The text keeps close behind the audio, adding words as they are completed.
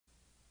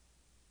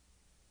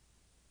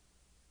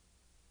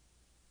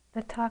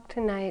The talk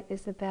tonight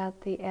is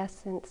about the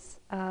essence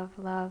of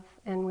love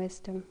and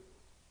wisdom.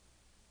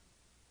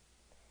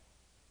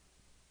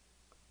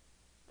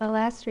 The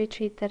last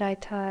retreat that I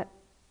taught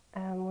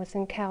was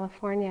in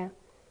California,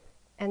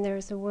 and there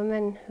was a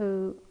woman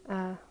who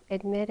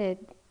admitted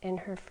in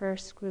her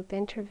first group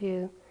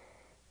interview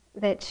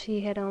that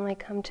she had only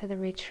come to the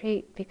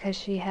retreat because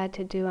she had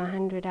to do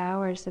 100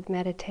 hours of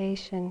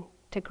meditation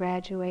to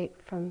graduate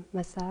from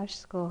massage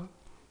school.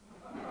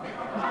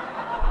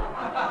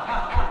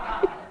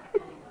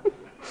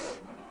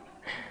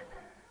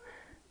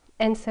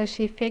 And so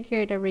she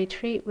figured a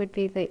retreat would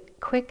be the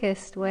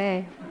quickest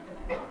way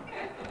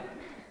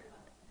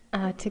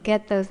to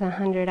get those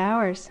 100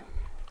 hours.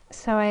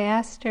 So I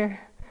asked her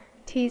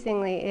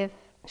teasingly if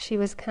she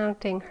was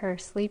counting her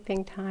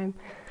sleeping time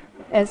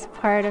as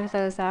part of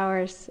those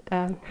hours,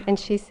 and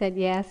she said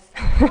yes.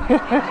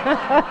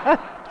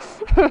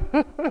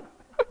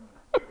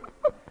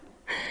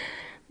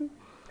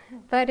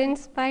 But in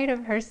spite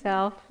of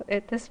herself,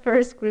 at this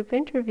first group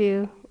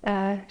interview,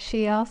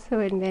 she also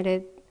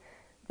admitted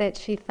that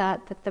she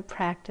thought that the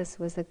practice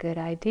was a good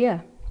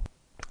idea.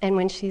 And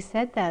when she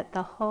said that,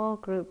 the whole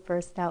group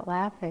burst out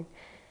laughing.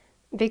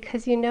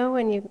 Because you know,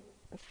 when you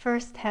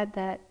first had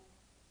that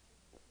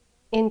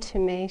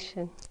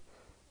intimation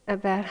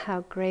about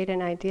how great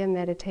an idea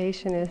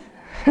meditation is,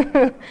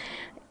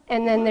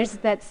 and then there's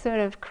that sort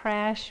of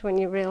crash when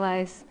you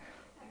realize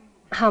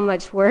how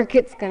much work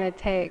it's going to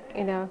take,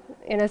 you know.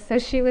 So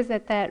she was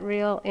at that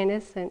real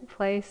innocent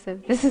place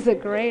of, this is a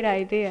great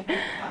idea.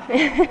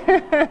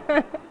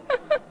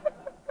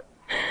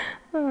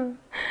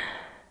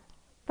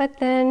 But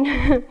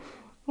then,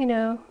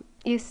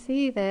 you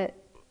see that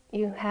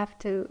you have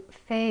to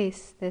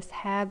face this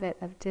habit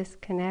of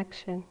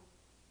disconnection,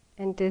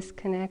 and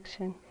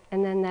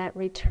then that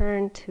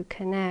return to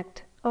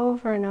connect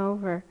over and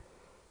over.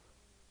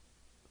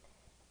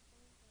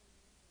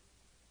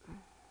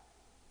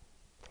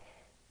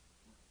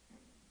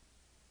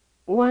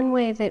 One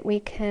way that we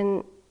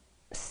can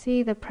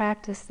see the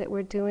practice that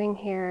we're doing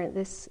here,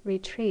 this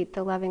retreat,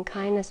 the loving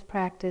kindness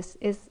practice,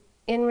 is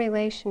in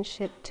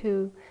relationship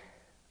to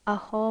a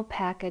whole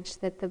package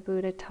that the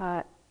Buddha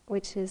taught,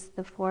 which is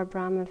the 4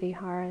 Brahma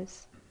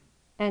Viharas.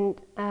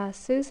 And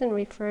Susan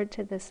referred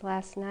to this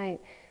last night,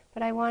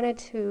 but I wanted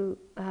to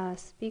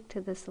speak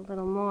to this a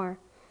little more.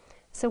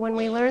 So when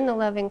we learn the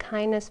loving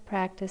kindness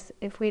practice,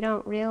 if we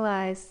don't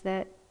realize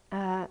that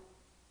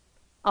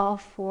all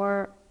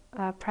 4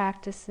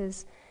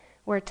 practices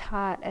were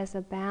taught as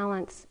a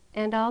balance,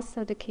 and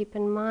also to keep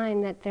in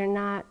mind that they're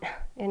not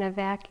in a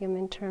vacuum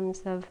in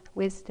terms of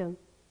wisdom,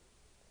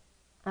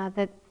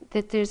 that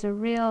there's a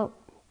real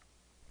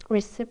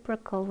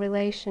reciprocal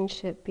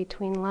relationship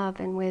between love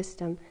and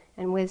wisdom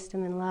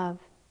and love.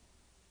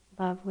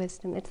 Love,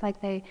 wisdom. It's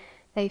like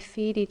they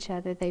feed each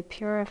other, they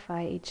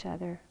purify each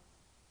other.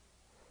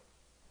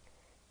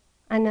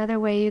 Another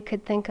way you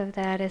could think of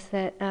that is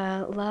that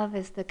love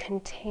is the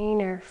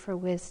container for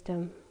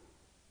wisdom.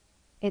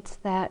 It's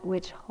that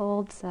which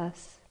holds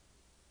us.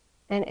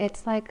 And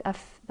it's like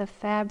the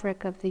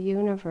fabric of the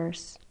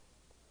universe.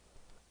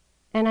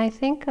 And I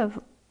think of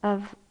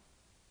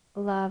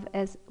love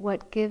as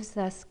what gives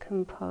us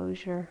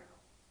composure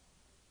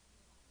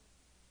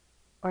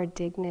or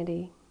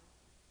dignity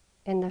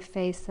in the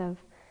face of,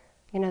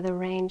 the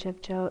range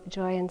of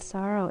joy and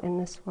sorrow in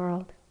this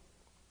world.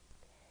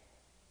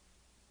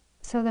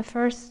 So the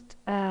first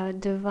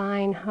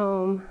divine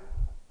home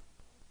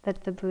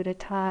that the Buddha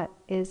taught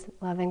is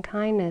loving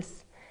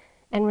kindness.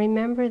 And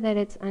remember that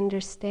it's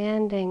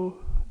understanding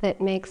that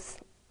makes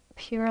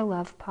pure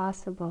love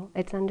possible.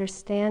 It's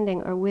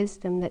understanding or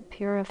wisdom that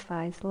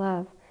purifies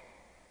love.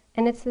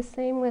 And it's the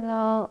same with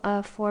all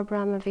 4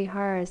 Brahma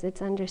Viharas.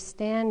 It's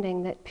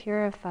understanding that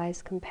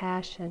purifies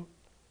compassion.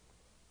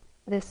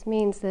 This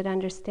means that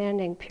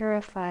understanding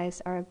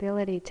purifies our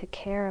ability to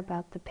care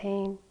about the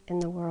pain in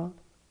the world.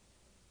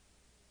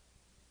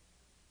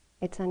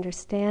 It's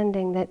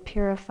understanding that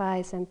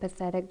purifies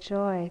empathetic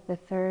joy, the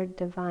 3rd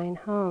divine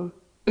home.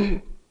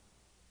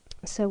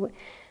 So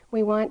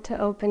we want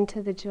to open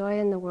to the joy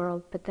in the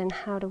world, but then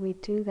how do we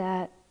do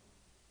that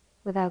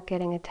without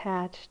getting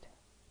attached?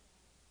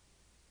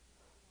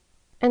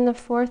 And the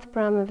 4th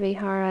Brahma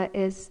Vihara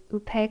is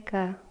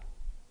upekkha,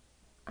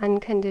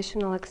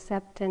 unconditional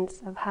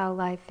acceptance of how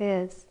life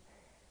is.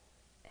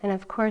 And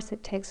of course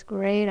it takes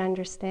great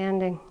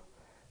understanding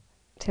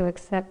to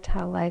accept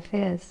how life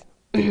is.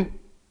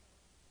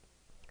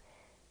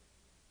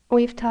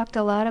 We've talked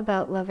a lot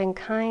about loving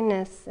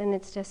kindness, and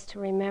it's just to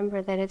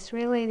remember that it's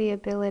really the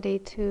ability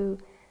to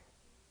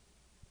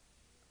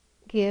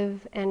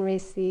give and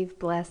receive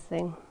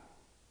blessing.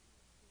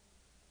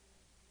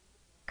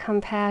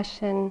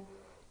 Compassion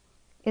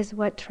is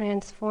what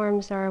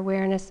transforms our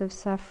awareness of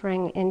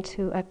suffering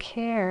into a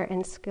care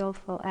and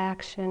skillful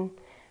action,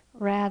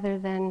 rather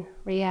than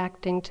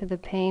reacting to the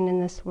pain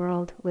in this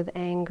world with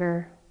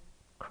anger,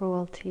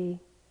 cruelty,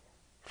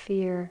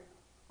 fear,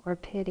 or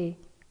pity.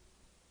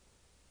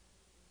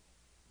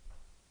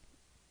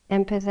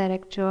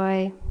 Empathetic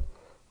joy,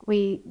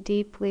 we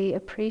deeply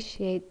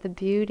appreciate the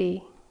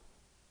beauty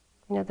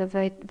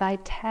the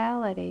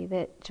vitality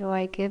that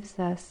joy gives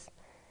us.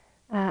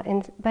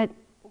 But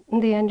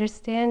the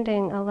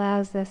understanding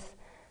allows us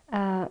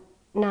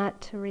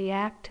not to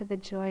react to the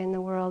joy in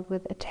the world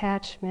with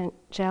attachment,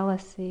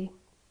 jealousy,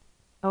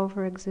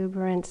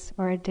 overexuberance,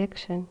 or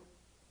addiction.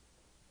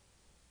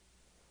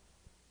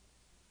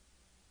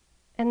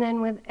 And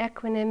then with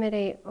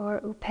equanimity or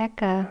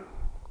upekkha,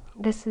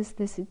 this is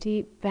this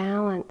deep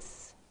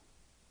balance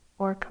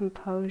or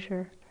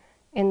composure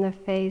in the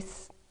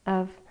face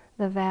of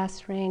the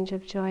vast range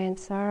of joy and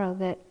sorrow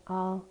that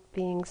all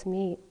beings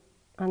meet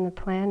on the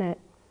planet.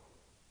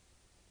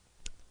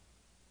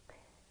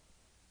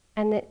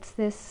 And it's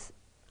this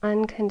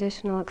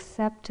unconditional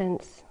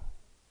acceptance,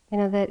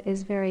 that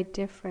is very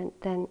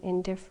different than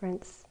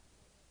indifference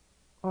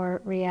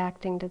or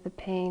reacting to the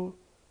pain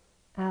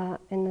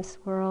in this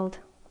world,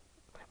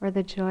 or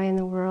the joy in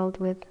the world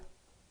with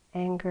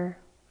anger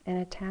and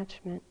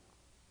attachment.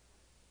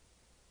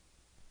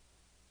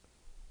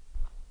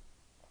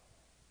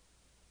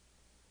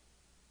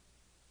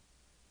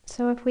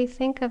 So if we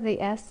think of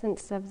the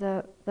essence of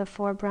the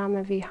four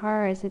Brahma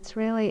Viharas, it's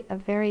really a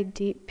very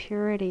deep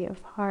purity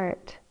of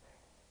heart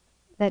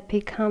that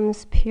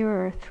becomes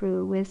pure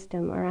through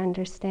wisdom or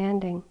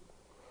understanding.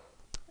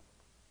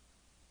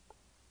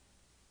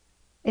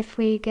 If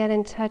we get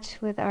in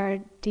touch with our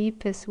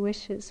deepest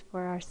wishes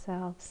for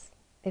ourselves,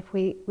 if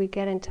we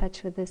get in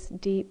touch with this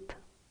deep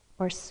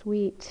or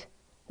sweet,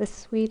 the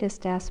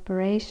sweetest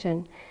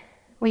aspiration,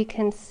 we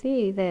can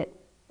see that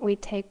we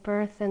take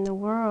birth in the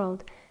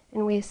world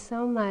and we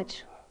so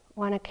much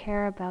want to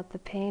care about the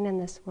pain in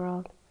this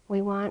world.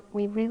 We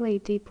really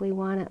deeply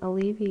want to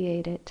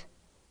alleviate it.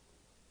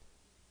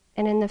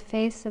 And in the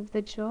face of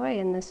the joy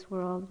in this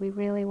world, we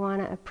really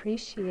want to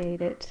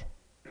appreciate it.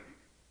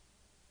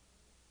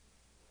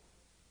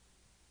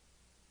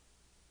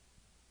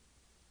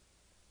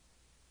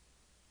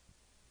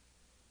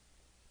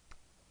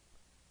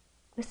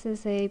 This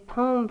is a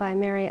poem by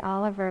Mary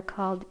Oliver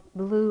called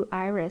Blue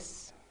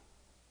Iris.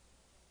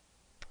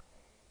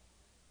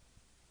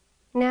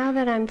 Now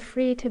that I'm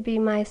free to be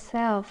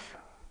myself,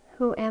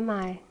 who am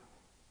I?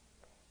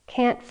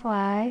 Can't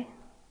fly,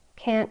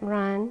 can't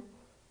run,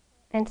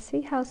 and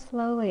see how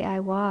slowly I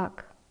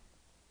walk.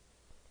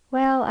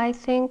 Well, I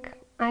think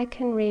I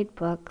can read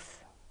books.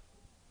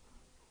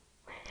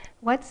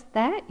 What's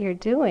that you're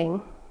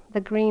doing?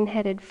 The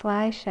green-headed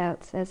fly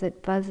shouts as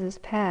it buzzes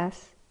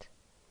past.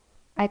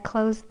 I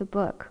close the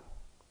book.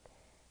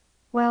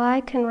 Well, I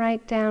can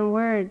write down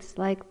words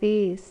like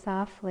these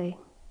softly.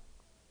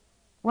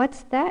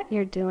 What's that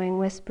you're doing?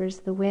 Whispers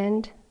the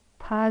wind,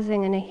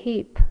 pausing in a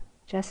heap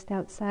just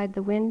outside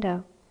the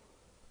window.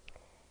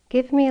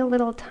 Give me a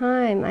little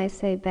time, I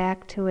say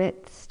back to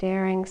it,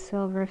 staring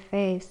silver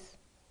face.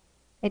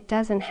 It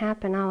doesn't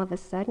happen all of a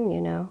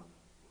sudden,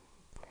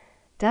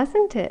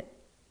 Doesn't it?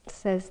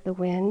 Says the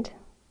wind,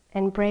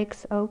 and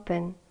breaks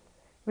open,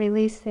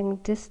 releasing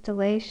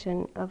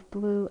distillation of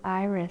blue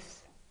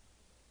iris.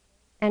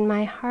 And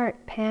my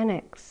heart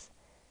panics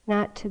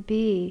not to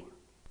be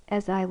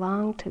as I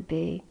long to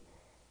be,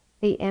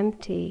 the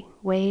empty,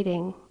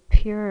 waiting,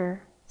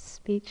 pure,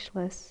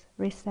 speechless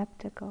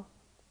receptacle.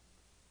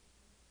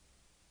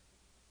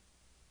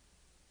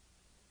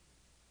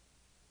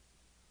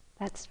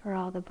 That's for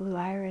all the blue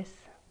iris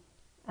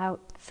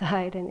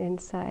outside and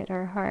inside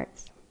our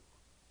hearts.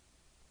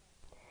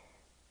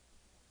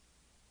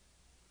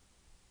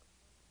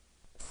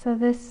 So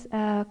this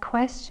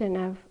question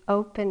of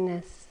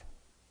openness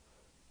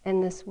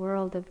in this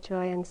world of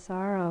joy and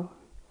sorrow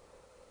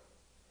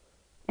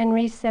and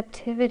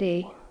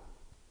receptivity.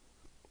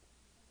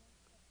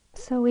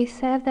 So we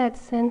have that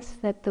sense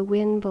that the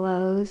wind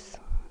blows.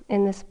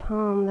 In this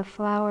poem, the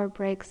flower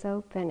breaks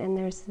open and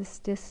there's this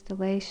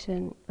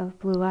distillation of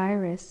blue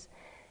iris.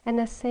 And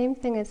the same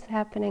thing is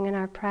happening in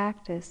our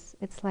practice.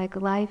 It's like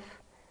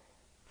life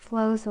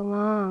flows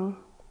along.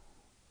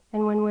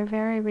 And when we're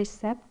very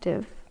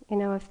receptive,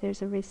 if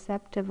there's a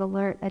receptive,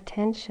 alert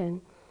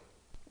attention,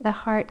 the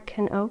heart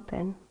can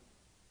open.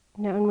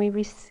 And we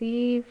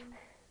receive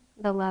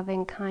the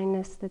loving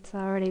kindness that's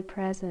already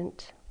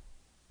present.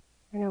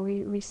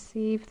 We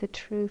receive the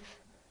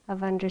truth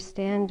of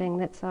understanding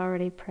that's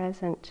already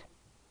present.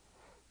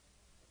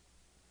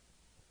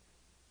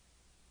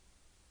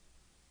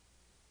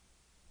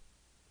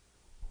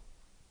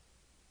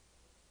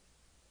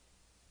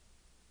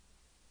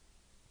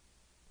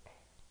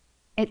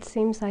 It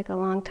seems like a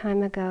long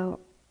time ago.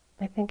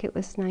 I think it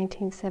was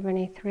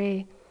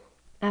 1973.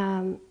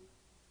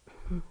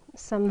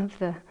 Some of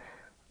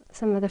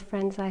the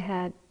friends I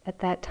had at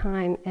that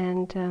time,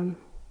 and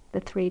the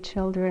 3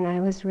 children I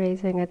was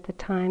raising at the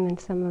time, and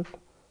some of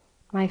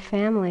my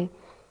family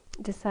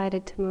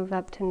decided to move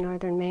up to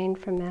northern Maine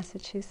from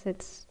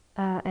Massachusetts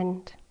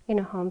and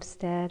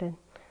homestead and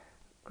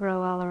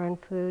grow all our own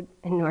food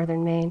in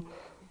northern Maine,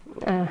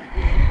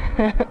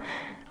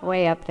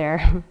 way up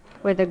there,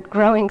 where the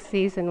growing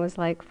season was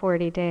like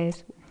 40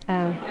 days.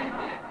 And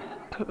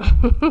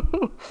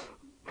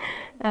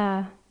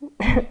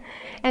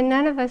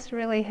none of us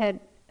really had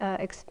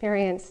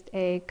experienced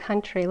a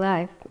country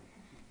life.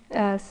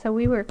 So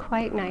we were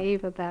quite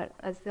naive about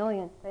a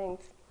zillion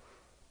things.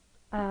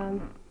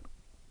 And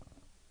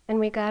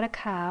we got a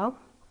cow.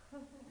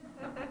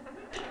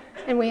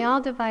 And we all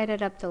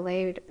divided up the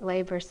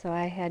labor, so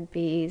I had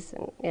bees,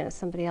 and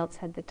somebody else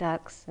had the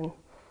ducks, and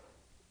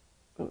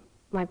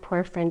my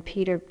poor friend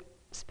Peter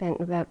spent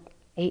about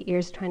 8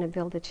 years trying to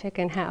build a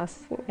chicken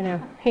house.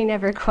 He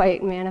never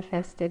quite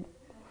manifested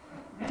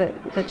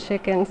the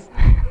chickens.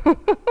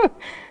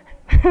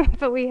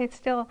 But we had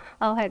still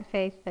all had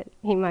faith that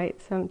he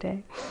might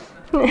someday.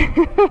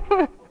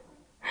 It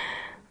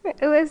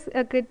was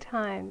a good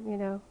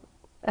time,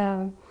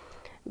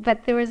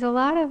 but there was a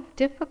lot of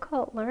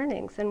difficult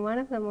learnings, and one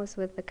of them was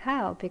with the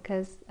cow,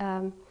 because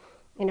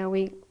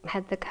we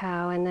had the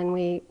cow, and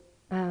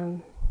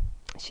then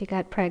she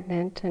got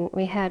pregnant, and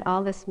we had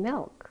all this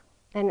milk,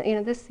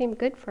 and this seemed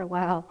good for a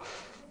while,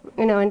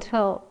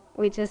 until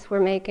we just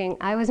were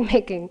I was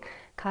making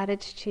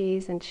cottage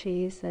cheese and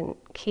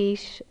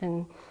quiche,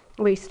 and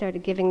we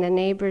started giving the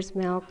neighbors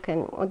milk,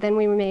 and then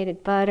we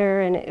made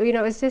butter, and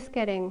it was just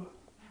getting.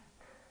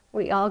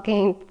 We all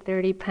gained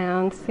 30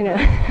 pounds,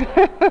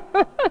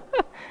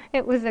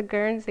 It was a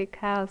Guernsey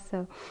cow,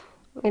 so,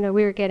 we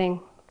were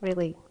getting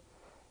really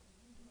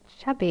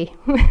chubby.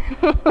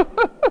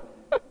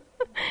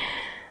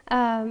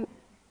 And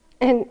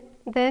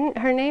then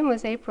her name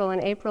was April,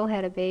 and April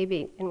had a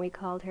baby, and we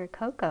called her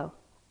Coco.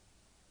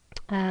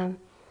 And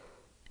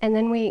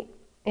then we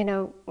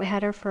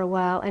had her for a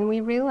while, and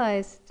we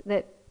realized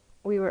that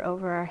we were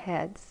over our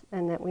heads,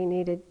 and that we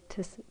needed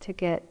to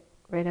get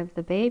rid of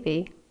the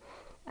baby.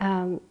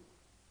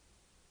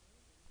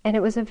 And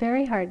it was a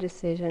very hard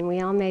decision. We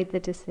all made the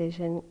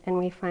decision, and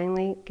we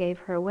finally gave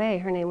her away.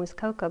 Her name was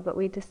Coco, but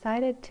we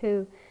decided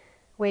to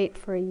wait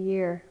for a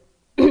year.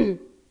 And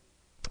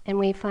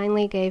we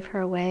finally gave her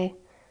away.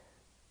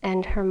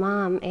 And her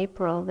mom,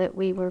 April, that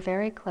we were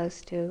very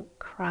close to,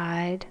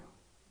 cried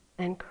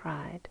and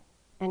cried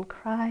and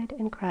cried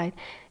and cried.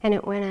 And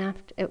it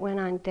went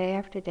on day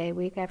after day,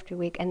 week after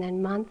week, and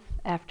then month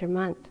after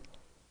month.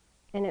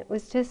 And it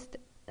was just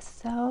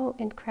so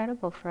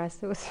incredible for us.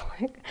 It was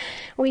like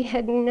we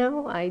had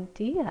no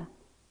idea,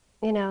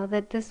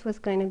 that this was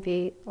going to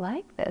be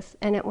like this.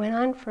 And it went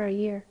on for a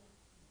year.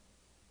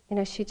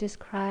 She just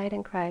cried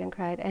and cried and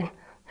cried, and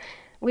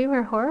we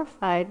were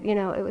horrified.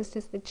 It was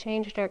just, it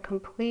changed our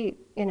complete,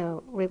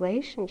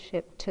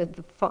 relationship to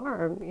the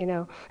farm.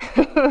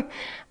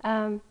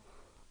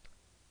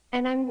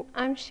 And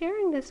I'm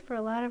sharing this for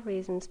a lot of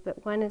reasons,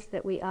 but one is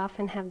that we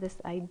often have this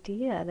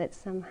idea that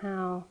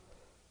somehow,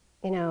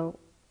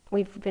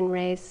 we've been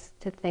raised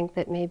to think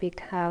that maybe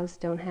cows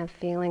don't have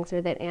feelings,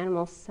 or that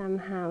animals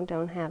somehow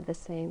don't have the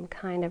same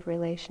kind of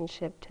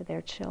relationship to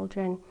their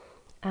children.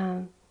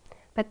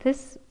 But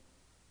this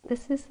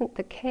isn't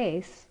the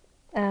case.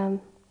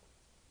 And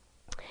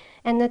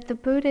that the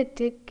Buddha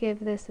did give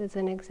this as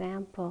an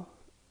example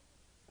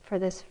for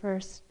this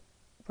first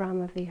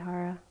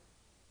Brahmavihara.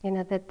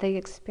 That the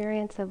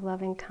experience of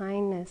loving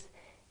kindness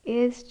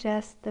is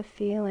just the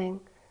feeling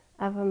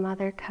of a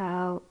mother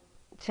cow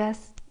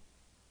just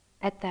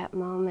at that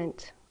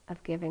moment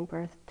of giving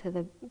birth to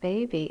the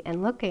baby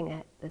and looking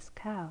at this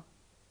cow.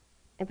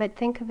 But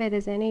think of it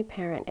as any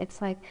parent. It's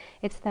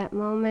that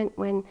moment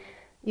when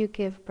you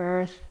give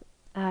birth,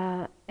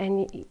 and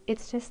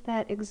it's just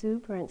that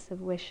exuberance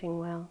of wishing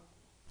well.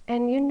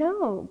 And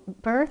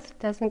birth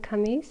doesn't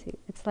come easy.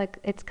 It's like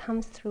it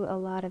comes through a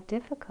lot of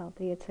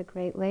difficulty. It's a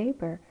great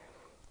labor.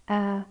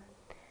 So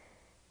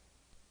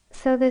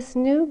this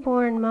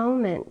newborn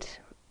moment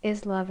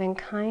is loving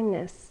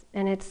kindness,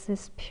 and it's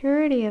this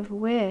purity of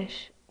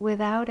wish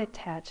without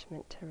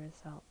attachment to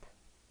result.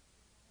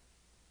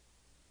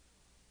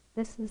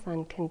 This is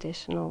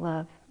unconditional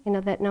love.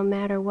 That no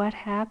matter what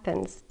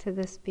happens to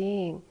this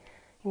being,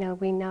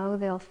 we know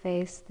they'll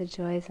face the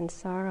joys and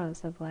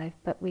sorrows of life,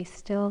 but we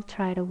still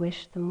try to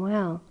wish them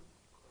well.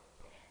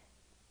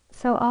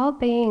 So all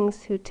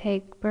beings who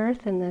take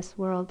birth in this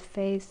world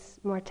face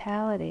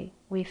mortality.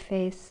 We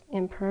face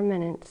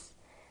impermanence.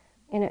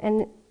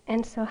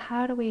 And so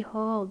how do we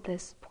hold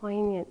this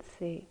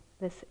poignancy,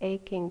 this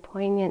aching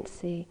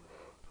poignancy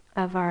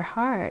of our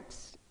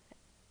hearts?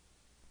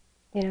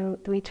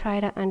 We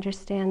try to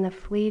understand the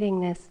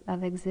fleetingness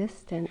of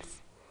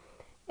existence.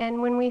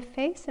 And when we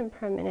face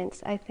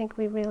impermanence, I think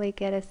we really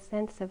get a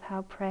sense of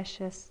how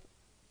precious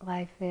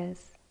life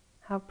is,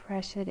 how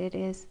precious it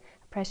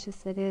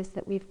is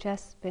that we've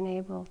just been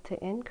able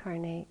to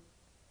incarnate.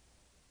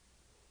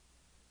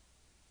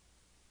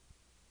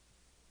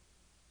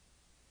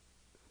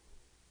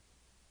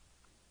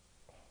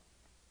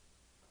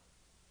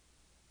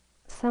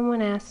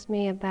 Someone asked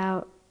me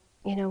about,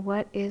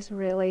 what is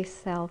really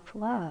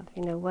self-love?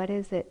 What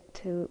is it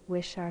to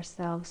wish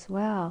ourselves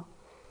well?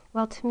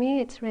 Well, to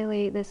me, it's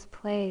really this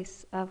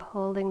place of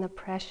holding the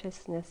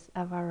preciousness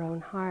of our own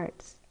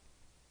hearts.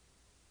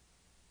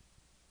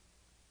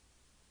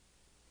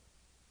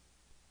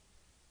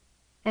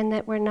 And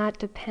that we're not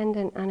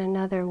dependent on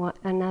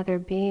another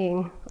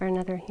being or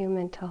another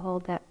human to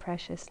hold that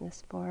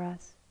preciousness for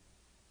us.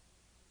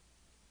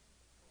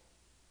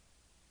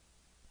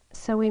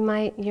 So we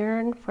might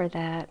yearn for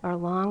that or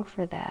long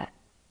for that.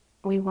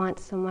 We want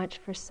so much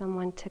for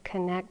someone to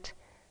connect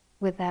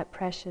with that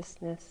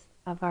preciousness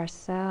of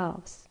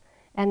ourselves.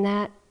 And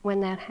that, when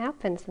that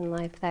happens in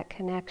life, that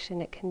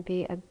connection, it can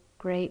be a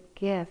great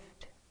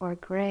gift or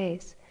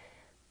grace.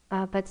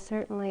 But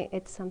certainly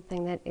it's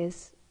something that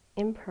is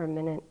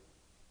impermanent,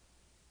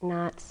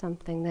 not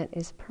something that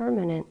is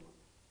permanent.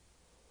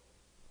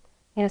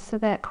 So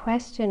that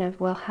question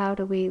of, well, how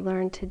do we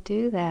learn to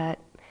do that?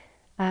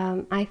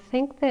 I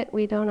think that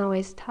we don't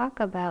always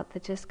talk about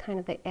just kind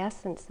of the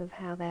essence of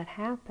how that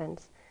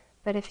happens.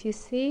 But if you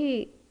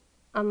see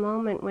a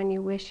moment when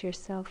you wish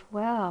yourself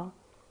well,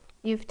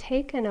 you've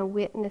taken a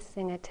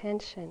witnessing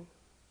attention.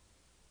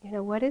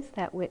 What is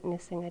that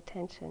witnessing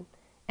attention?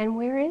 And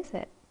where is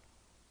it?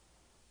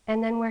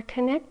 And then we're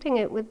connecting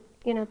it with,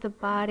 the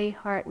body,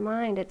 heart,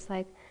 mind. It's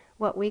like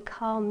what we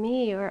call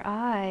me or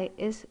I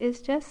is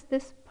just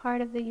this part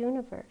of the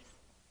universe.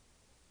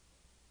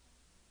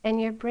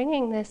 And you're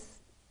bringing this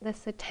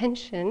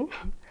attention,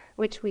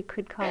 which we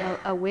could call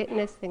a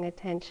witnessing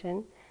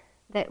attention,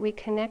 that we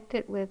connect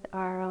it with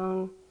our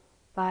own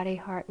body,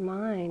 heart,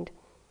 mind.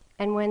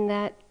 And when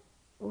that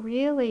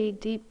really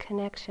deep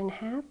connection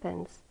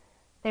happens,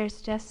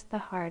 there's just the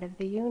heart of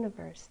the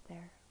universe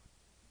there.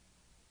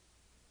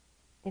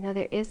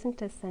 There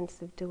isn't a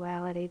sense of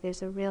duality.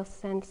 There's a real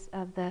sense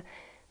of the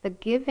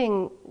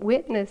giving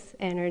witness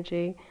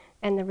energy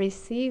and the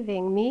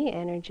receiving me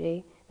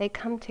energy. They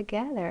come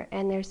together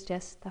and there's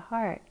just the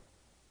heart.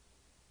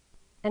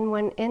 And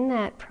when in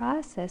that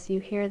process you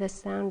hear the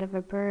sound of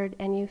a bird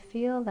and you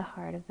feel the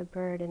heart of the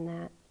bird in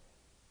that,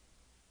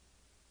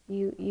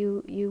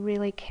 you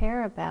really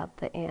care about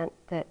the ant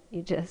that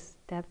you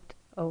just stepped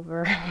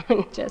over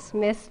and just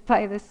missed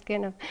by the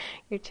skin of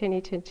your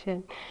chinny chin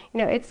chin.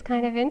 It's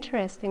kind of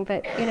interesting,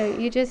 but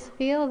you just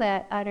feel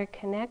that utter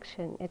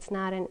connection. It's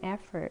not an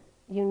effort.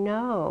 You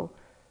know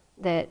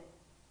that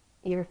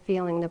you're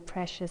feeling the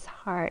precious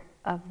heart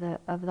of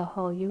the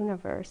whole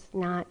universe,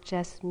 not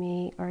just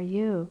me or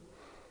you.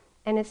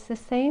 And it's the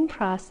same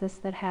process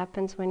that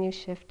happens when you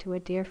shift to a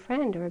dear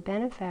friend or a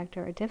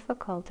benefactor or a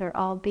difficult or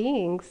all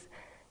beings.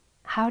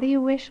 How do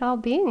you wish all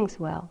beings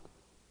well?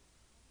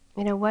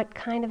 What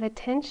kind of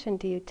attention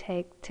do you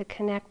take to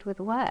connect with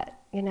what?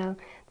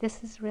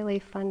 This is really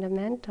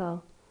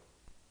fundamental.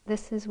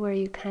 This is where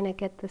you kind of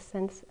get the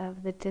sense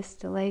of the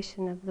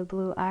distillation of the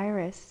blue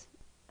iris,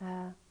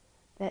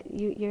 that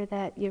you're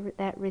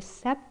that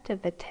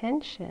receptive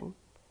attention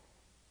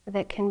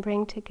that can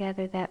bring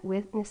together that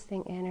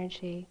witnessing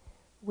energy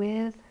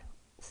with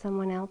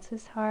someone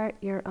else's heart,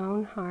 your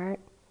own heart.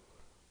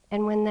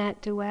 And when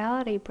that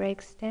duality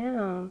breaks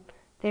down,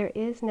 there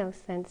is no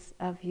sense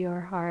of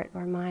your heart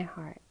or my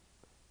heart.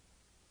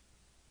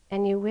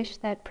 And you wish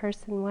that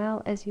person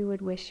well as you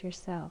would wish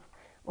yourself.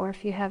 Or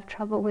if you have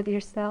trouble with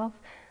yourself,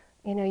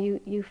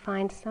 you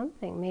find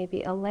something,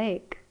 maybe a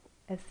lake,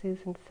 as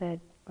Susan said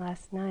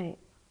last night,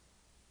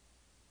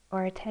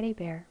 or a teddy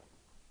bear,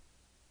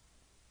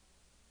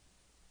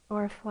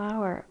 or a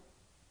flower,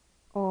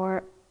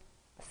 or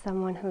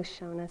someone who's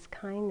shown us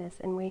kindness.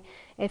 And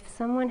if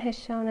someone has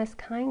shown us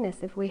kindness,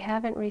 if we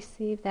haven't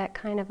received that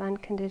kind of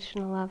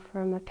unconditional love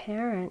from a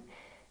parent,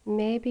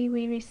 maybe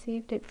we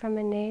received it from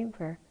a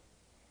neighbor.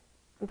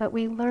 But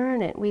we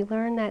learn it. We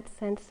learn that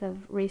sense of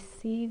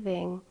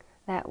receiving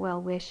that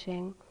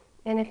well-wishing.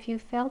 And if you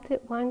felt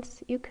it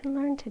once, you can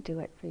learn to do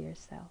it for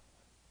yourself.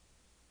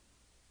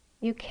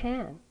 You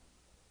can.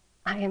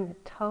 I am a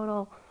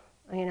total,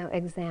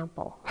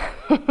 example.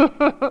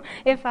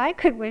 If I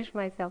could wish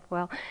myself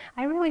well,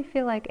 I really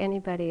feel like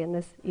anybody in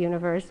this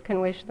universe can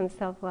wish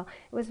themselves well.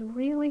 It was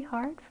really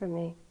hard for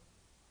me.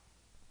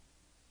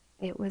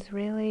 It was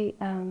really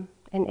an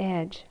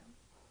edge.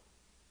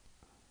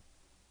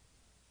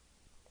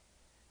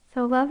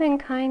 So loving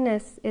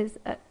kindness is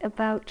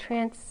about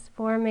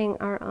transforming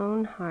our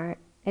own heart.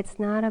 It's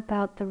not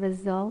about the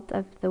result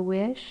of the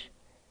wish.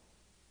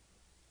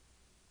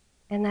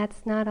 And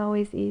that's not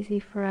always easy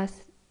for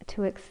us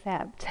to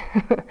accept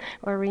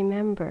or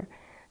remember.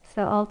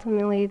 So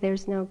ultimately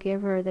there's no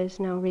giver, there's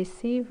no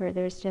receiver,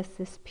 there's just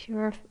this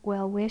pure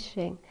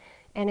well-wishing.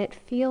 And it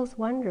feels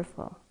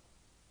wonderful.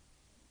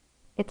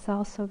 It's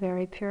also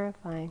very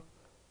purifying.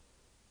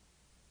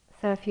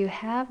 So if you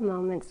have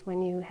moments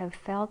when you have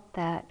felt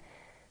that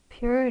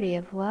purity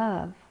of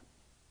love,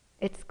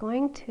 it's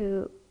going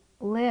to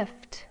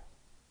lift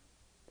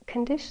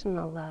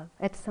conditional love.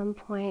 At some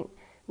point,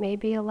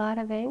 maybe a lot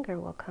of anger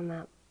will come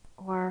up,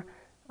 or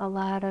a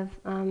lot of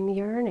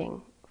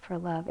yearning for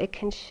love. It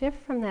can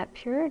shift from that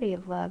purity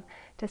of love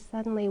to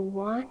suddenly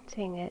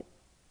wanting it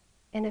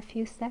in a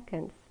few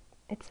seconds.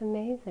 It's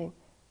amazing.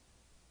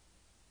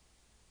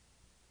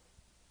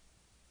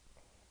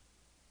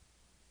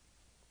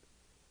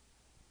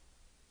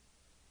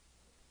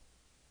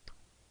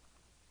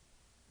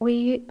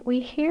 We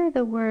hear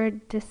the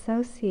word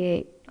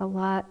dissociate a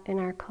lot in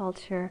our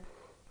culture,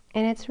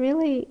 and it's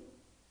really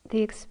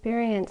the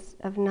experience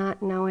of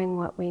not knowing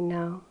what we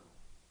know.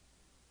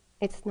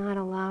 It's not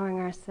allowing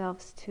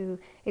ourselves to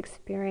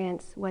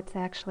experience what's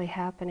actually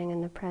happening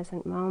in the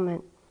present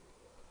moment.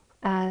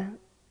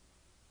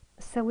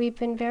 So we've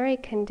been very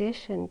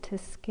conditioned to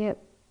skip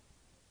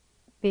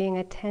being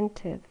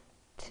attentive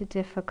to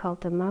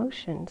difficult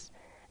emotions,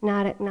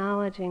 not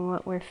acknowledging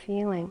what we're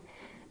feeling.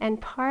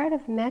 And part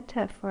of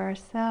metta for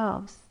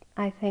ourselves,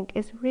 I think,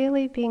 is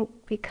really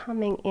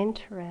becoming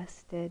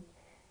interested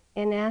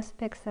in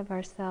aspects of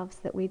ourselves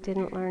that we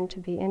didn't learn to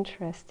be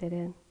interested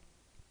in.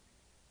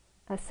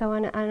 So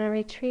on a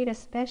retreat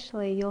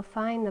especially, you'll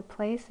find the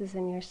places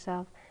in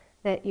yourself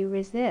that you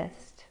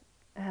resist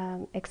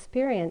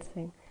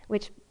experiencing,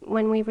 which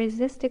when we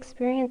resist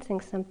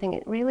experiencing something,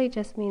 it really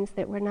just means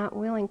that we're not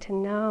willing to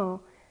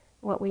know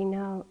what we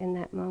know in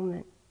that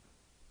moment.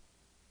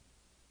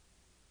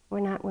 We're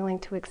not willing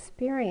to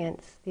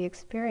experience the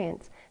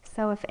experience.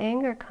 So if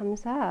anger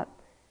comes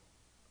up,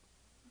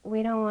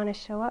 we don't want to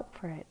show up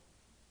for it.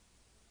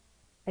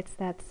 It's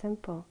that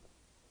simple.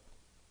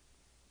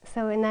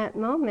 So in that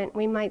moment,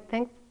 we might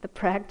think the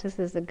practice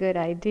is a good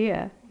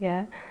idea,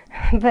 yeah?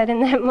 But in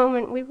that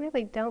moment, we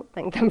really don't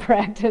think the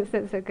practice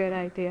is a good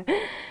idea.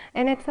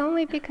 And it's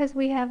only because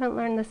we haven't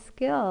learned the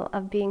skill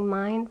of being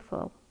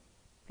mindful,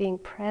 being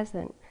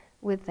present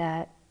with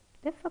that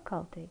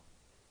difficulty.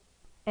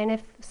 And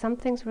if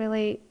something's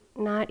really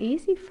not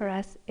easy for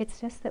us,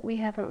 it's just that we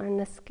haven't learned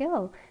the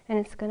skill, and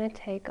it's going to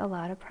take a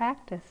lot of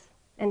practice.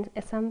 And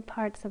some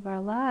parts of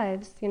our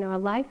lives, a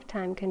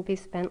lifetime can be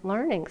spent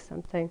learning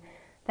something.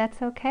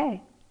 That's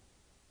okay.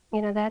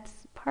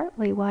 That's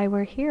partly why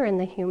we're here in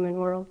the human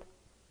world.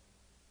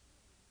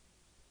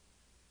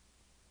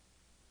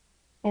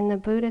 In the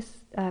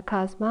Buddhist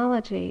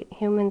cosmology,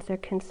 humans are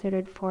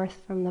considered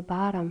fourth from the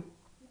bottom.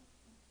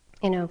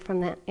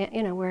 From that,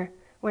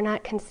 we're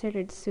not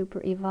considered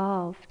super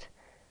evolved.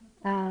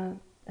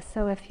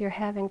 So if you're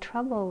having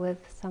trouble with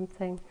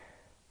something,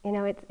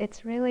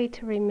 it's really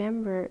to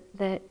remember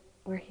that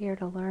we're here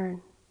to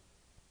learn.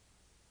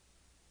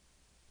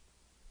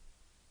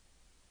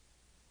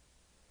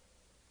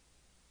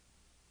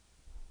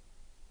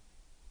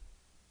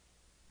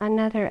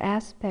 Another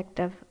aspect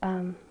of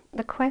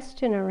the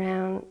question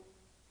around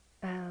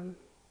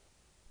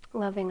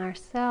loving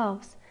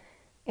ourselves,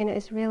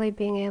 is really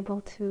being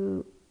able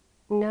to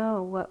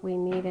know what we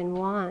need and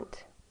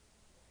want,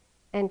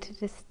 and to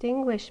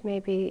distinguish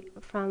maybe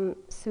from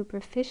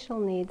superficial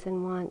needs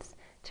and wants,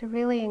 to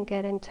really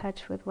get in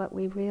touch with what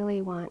we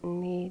really want and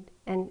need,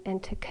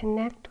 and to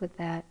connect with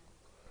that.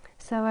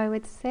 So I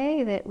would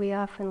say that we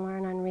often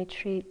learn on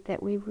retreat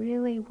that we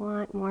really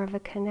want more of a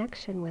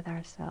connection with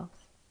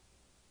ourselves.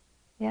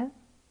 Yeah?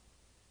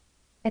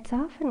 It's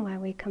often why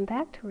we come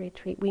back to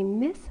retreat. We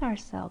miss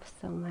ourselves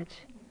so much.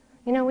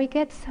 We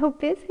get so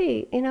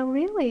busy.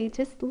 Really,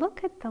 just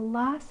look at the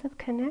loss of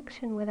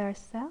connection with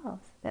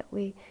ourselves that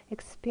we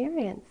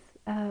experience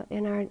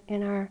in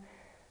our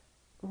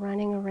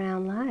running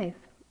around life.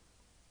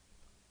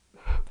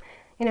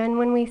 And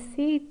when we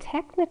see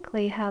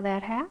technically how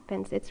that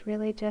happens, it's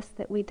really just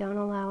that we don't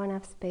allow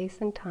enough space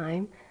and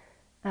time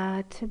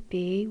to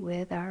be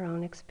with our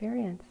own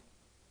experience.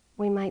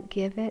 We might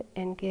give it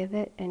and give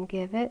it and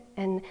give it,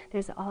 and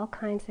there's all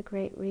kinds of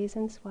great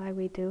reasons why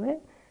we do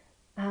it.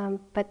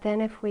 But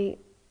then if we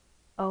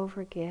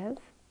overgive,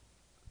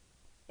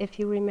 if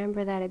you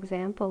remember that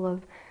example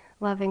of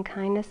loving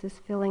kindness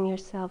is filling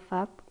yourself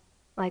up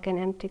like an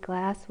empty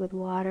glass with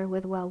water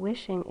with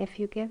well-wishing, if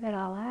you give it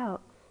all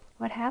out,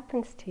 what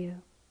happens to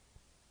you?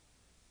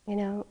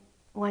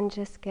 One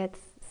just gets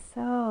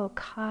so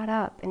caught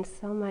up in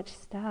so much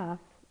stuff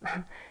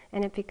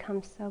and it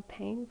becomes so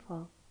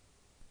painful.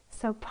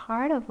 So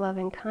part of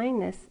loving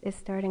kindness is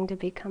starting to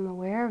become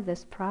aware of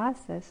this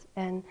process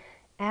and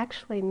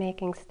actually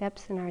making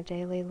steps in our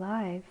daily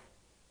life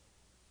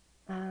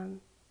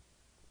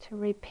to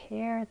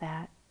repair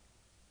that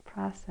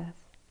process,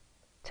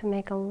 to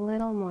make a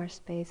little more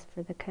space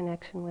for the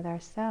connection with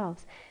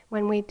ourselves.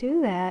 When we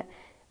do that,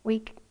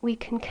 we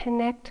can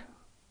connect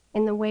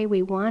in the way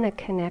we want to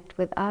connect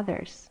with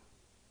others.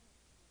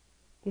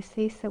 You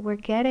see, so we're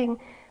getting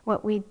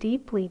what we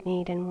deeply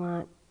need and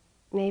want,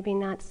 maybe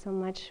not so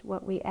much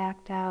what we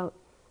act out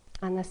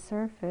on the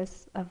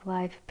surface of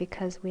life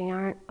because we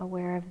aren't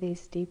aware of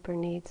these deeper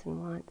needs and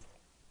wants.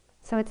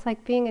 So it's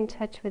like being in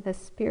touch with a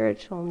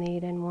spiritual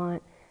need and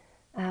want.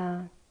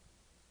 And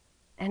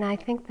I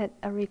think that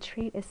a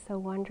retreat is so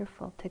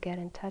wonderful to get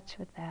in touch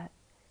with that.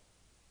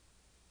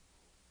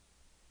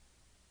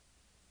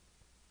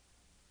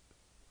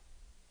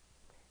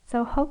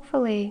 So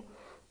hopefully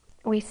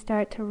we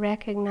start to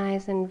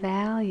recognize and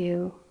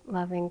value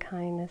loving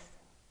kindness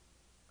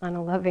on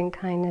a loving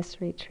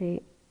kindness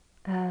retreat.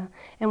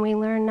 And we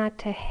learn not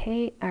to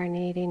hate our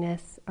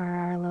neediness or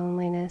our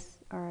loneliness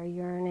or our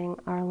yearning,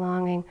 our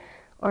longing,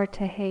 or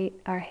to hate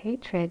our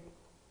hatred,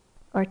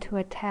 or to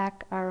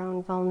attack our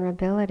own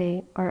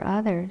vulnerability or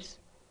others.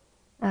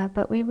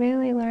 But we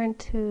really learn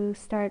to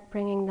start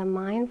bringing the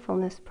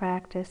mindfulness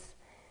practice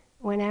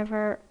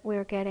whenever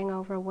we're getting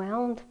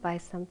overwhelmed by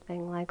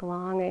something like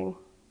longing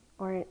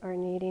or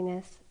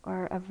neediness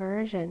or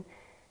aversion,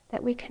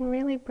 that we can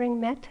really bring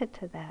metta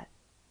to that.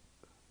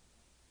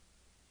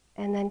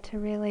 And then to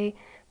really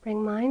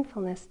bring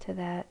mindfulness to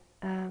that,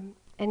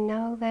 and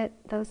know that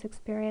those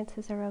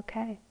experiences are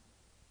okay.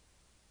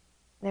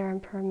 They're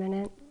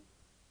impermanent.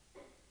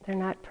 They're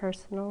not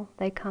personal.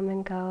 They come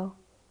and go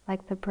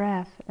like the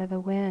breath or the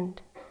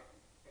wind.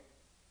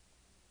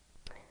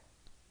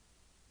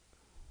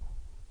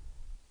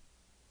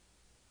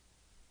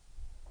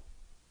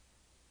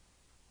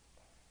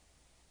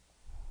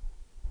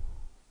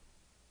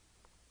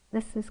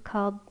 This is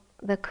called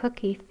The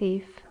Cookie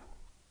Thief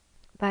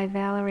by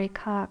Valerie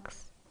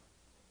Cox.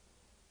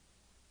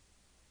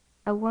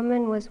 A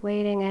woman was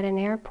waiting at an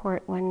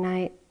airport one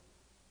night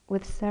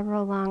with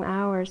several long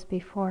hours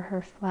before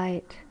her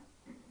flight.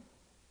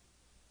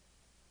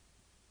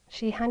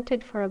 She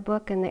hunted for a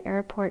book in the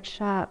airport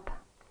shop,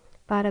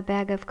 bought a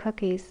bag of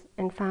cookies,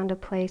 and found a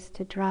place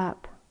to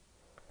drop.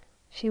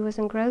 She was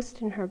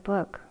engrossed in her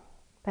book,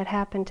 but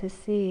happened to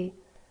see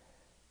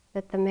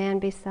that the man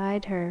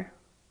beside her,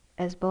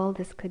 as bold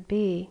as could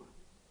be,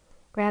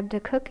 grabbed a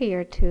cookie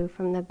or two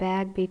from the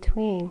bag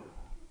between,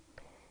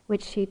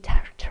 which she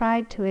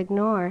tried to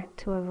ignore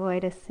to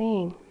avoid a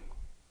scene.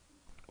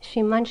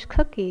 She munched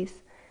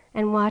cookies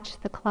and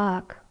watched the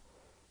clock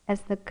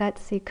as the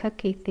gutsy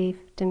cookie thief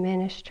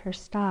diminished her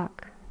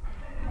stock.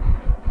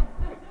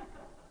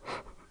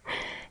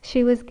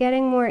 She was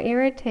getting more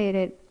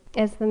irritated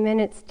as the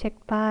minutes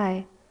ticked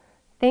by,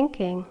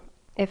 thinking,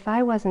 if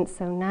I wasn't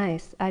so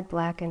nice, I'd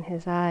blacken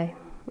his eye.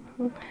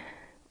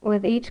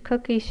 With each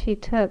cookie she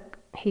took,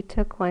 he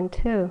took one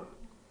too.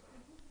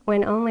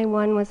 When only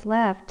one was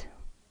left,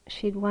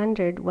 she'd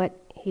wondered what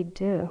he'd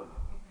do.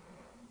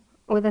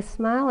 With a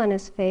smile on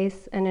his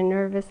face and a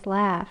nervous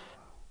laugh,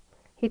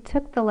 he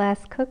took the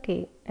last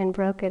cookie and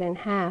broke it in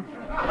half.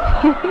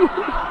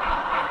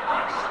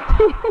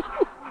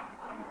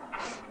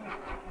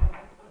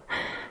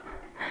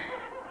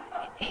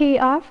 He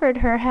offered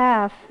her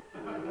half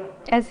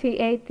as he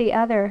ate the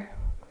other.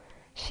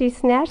 She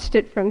snatched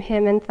it from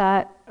him and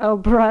thought, oh,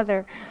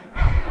 brother.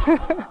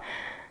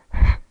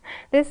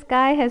 This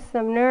guy has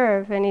some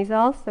nerve, and he's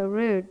also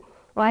rude.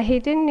 Why, he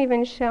didn't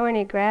even show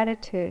any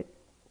gratitude.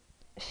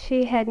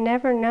 She had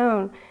never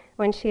known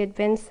when she had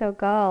been so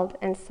galled,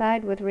 and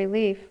sighed with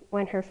relief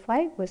when her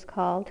flight was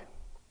called.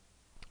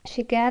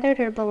 She gathered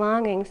her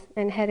belongings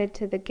and headed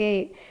to the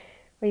gate,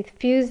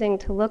 refusing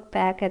to look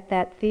back at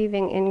that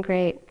thieving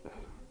ingrate.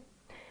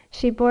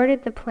 She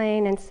boarded the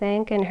plane and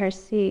sank in her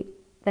seat,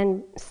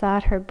 then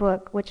sought her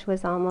book, which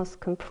was almost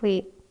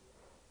complete.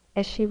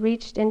 As she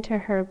reached into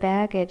her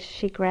baggage,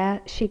 she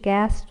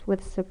gasped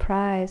with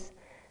surprise.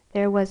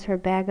 There was her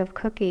bag of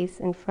cookies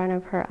in front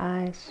of her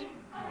eyes.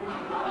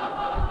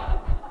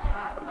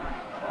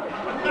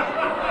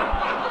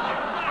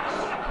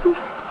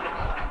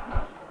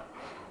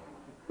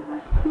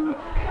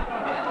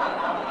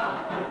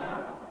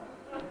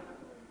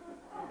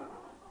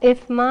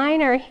 If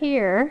mine are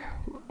here,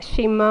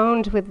 she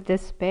moaned with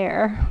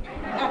despair,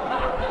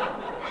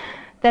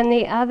 then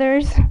the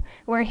others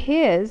were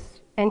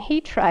his, and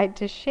he tried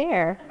to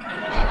share.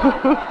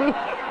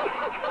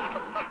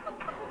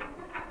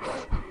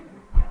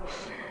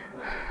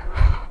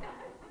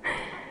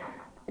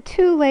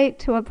 Too late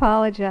to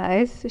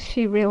apologize,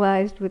 she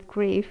realized with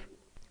grief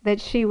that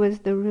she was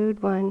the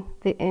rude one,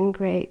 the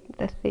ingrate,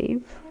 the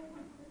thief.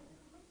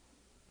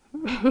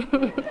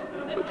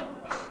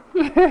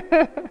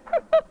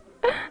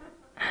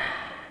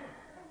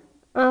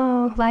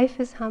 Oh, life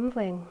is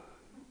humbling.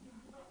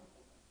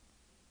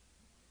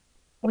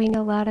 We need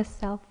a lot of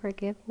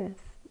self-forgiveness.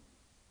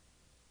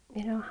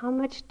 You know, how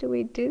much do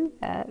we do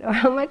that? Or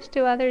how much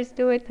do others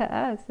do it to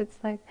us? It's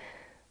like,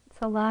 it's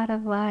a lot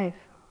of life.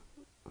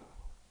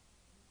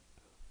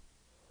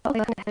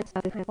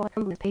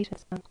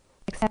 Patience,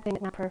 accepting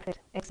it not perfect,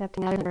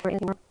 accepting that we're in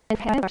and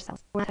ahead of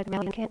ourselves. We're not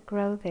and can't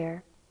grow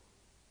there.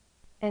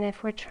 And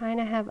if we're trying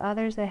to have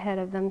others ahead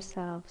of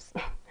themselves,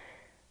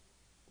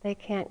 they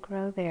can't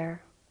grow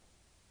there.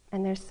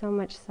 And there's so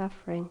much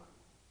suffering.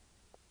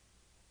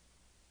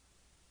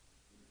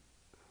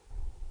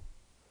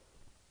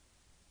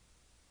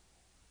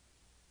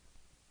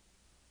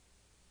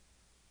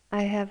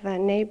 I have a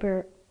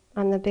neighbor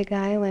on the Big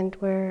Island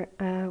where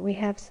we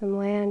have some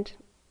land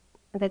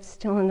that's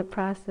still in the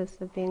process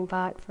of being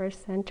bought for a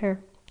center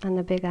on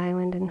the Big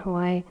Island in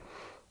Hawaii.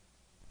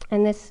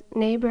 And this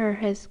neighbor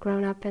has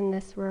grown up in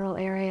this rural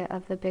area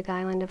of the Big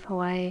Island of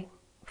Hawaii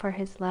for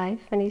his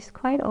life, and he's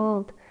quite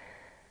old.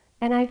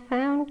 And I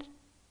found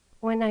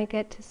when I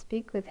get to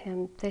speak with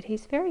him that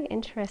he's very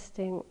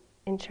interesting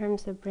in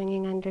terms of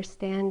bringing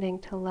understanding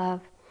to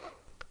love.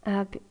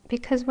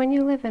 Because when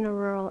you live in a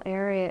rural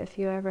area, if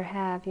you ever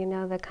have, you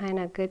know the kind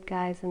of good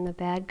guys and the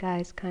bad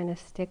guys kind of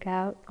stick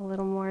out a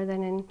little more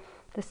than in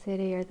the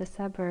city or the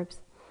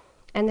suburbs.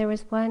 And there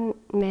was one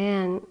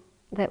man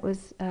that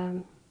was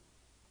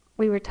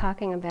we were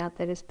talking about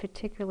that is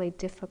particularly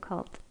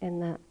difficult in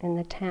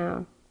the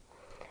town.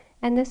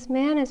 And this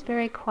man is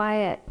very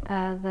quiet,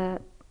 the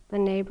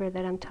neighbor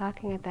that I'm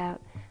talking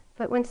about,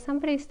 But when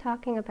somebody's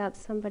talking about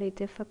somebody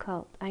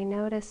difficult, I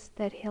notice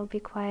that he'll be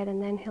quiet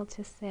and then he'll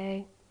just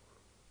say,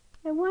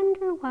 I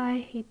wonder why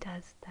he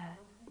does that.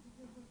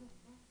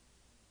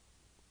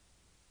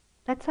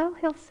 That's all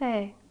he'll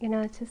say.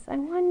 It's just, I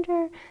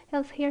wonder,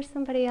 he'll hear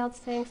somebody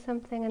else saying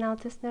something and I'll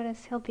just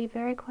notice he'll be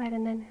very quiet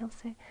and then he'll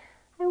say,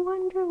 I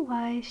wonder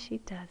why she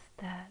does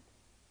that.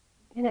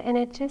 And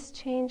it just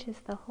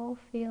changes the whole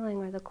feeling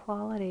or the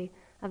quality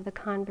of the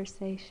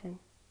conversation.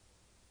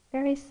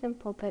 Very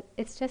simple, but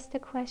it's just a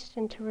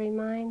question to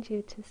remind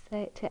you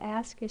to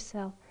ask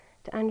yourself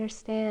to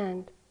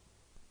understand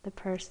the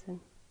person.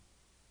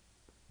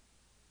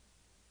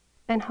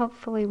 And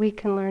hopefully we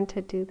can learn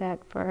to do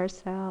that for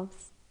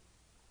ourselves.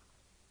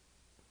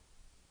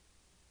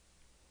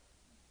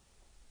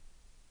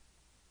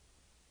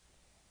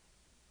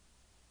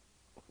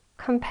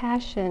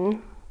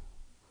 Compassion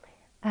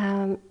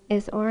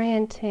is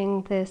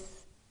orienting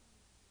this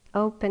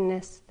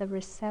openness, the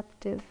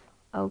receptive,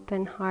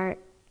 open heart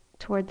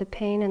toward the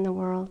pain in the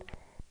world.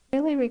 It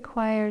really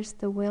requires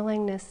the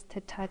willingness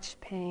to touch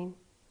pain.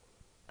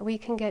 We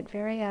can get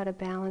very out of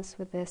balance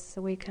with this,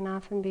 so we can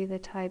often be the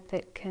type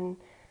that can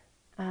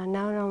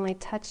not only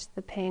touch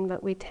the pain,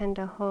 but we tend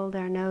to hold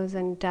our nose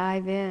and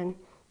dive in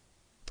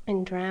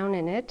and drown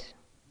in it.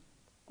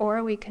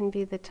 Or we can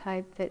be the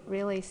type that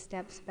really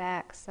steps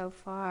back so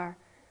far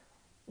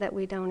that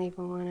we don't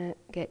even want to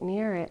get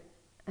near it.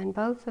 And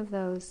both of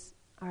those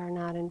are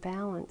not in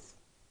balance.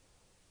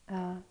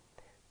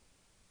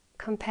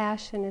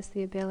 Compassion is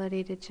the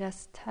ability to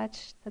just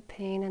touch the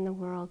pain in the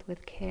world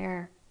with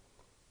care.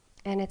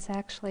 And it's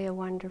actually a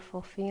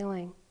wonderful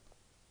feeling.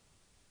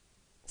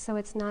 So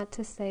it's not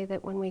to say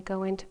that when we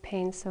go into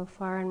pain so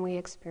far and we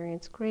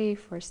experience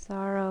grief or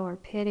sorrow or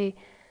pity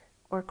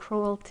or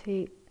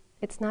cruelty,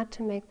 it's not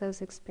to make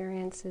those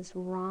experiences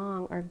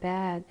wrong or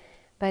bad,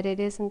 but it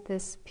isn't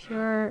this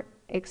pure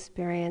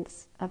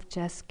experience of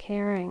just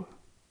caring.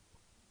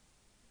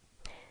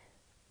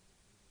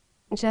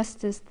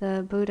 Just as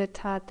the Buddha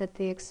taught that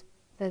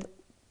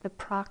the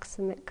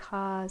proximate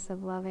cause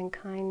of loving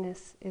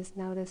kindness is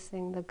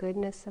noticing the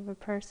goodness of a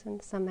person,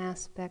 some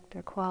aspect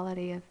or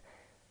quality of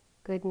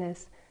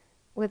goodness.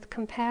 With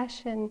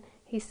compassion,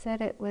 he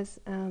said it was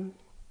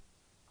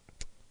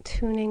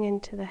tuning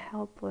into the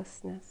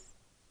helplessness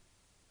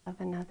of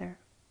another.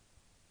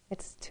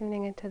 It's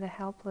tuning into the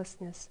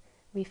helplessness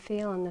we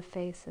feel in the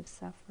face of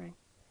suffering.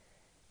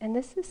 And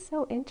this is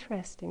so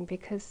interesting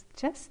because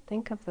just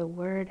think of the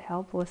word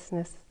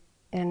helplessness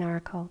in our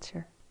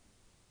culture.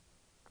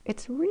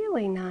 It's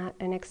really not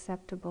an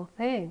acceptable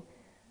thing.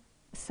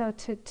 So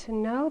to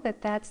know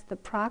that that's the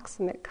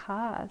proximate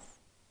cause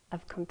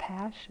of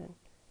compassion,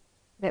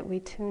 that we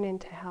tune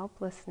into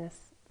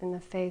helplessness in the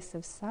face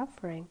of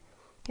suffering,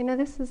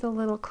 this is a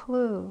little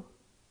clue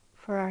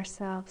for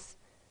ourselves,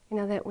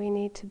 that we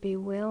need to be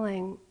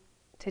willing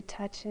to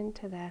touch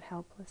into that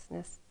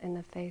helplessness in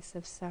the face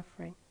of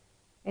suffering.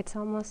 It's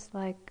almost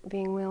like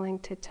being willing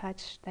to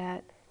touch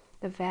the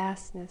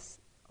vastness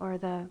or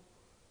the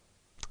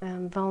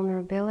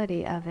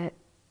vulnerability of it.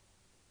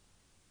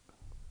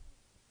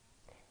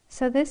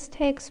 So this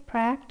takes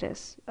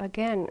practice.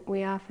 Again,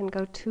 we often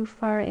go too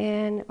far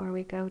in or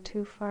we go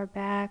too far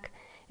back,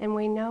 and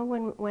we know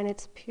when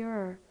it's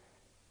pure,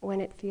 when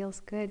it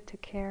feels good to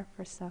care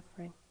for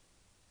suffering.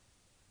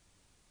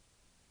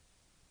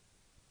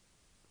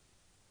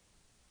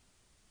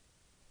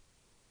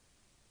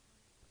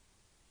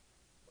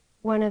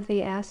 One of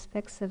the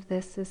aspects of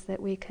this is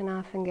that we can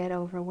often get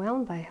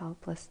overwhelmed by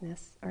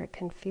helplessness, or it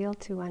can feel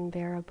too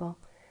unbearable.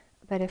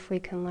 But if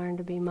we can learn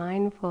to be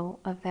mindful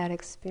of that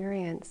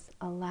experience,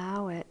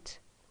 allow it,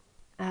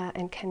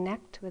 and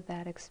connect with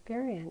that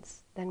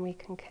experience, then we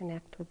can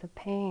connect with the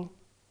pain.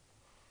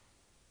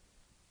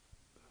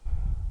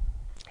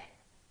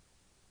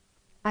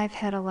 I've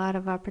had a lot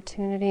of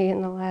opportunity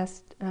in the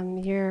last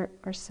year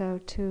or so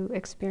to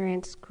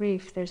experience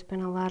grief. There's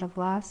been a lot of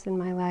loss in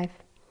my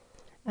life.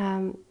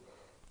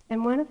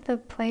 And one of the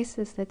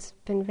places that's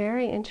been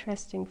very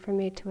interesting for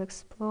me to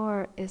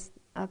explore is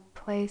a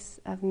place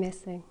of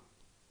missing.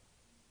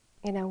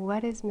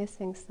 What is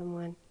missing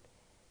someone?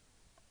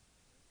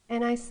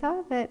 And I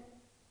saw that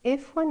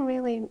if one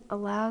really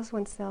allows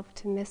oneself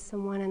to miss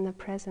someone in the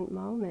present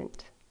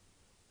moment,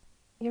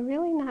 you're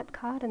really not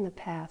caught in the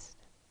past.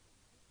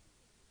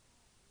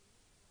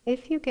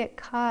 If you get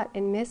caught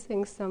in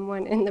missing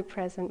someone in the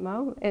present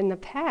moment, in the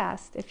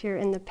past, if you're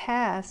in the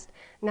past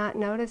not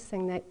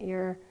noticing that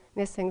you're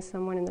missing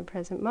someone in the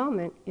present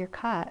moment, you're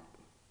caught.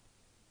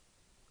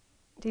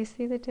 Do you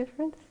see the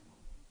difference?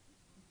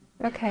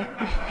 Okay.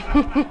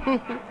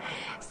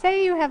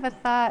 Say you have a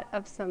thought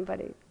of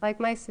somebody,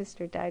 like my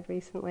sister died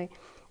recently,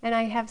 and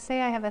I have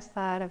a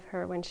thought of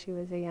her when she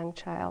was a young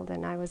child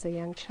and I was a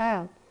young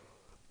child.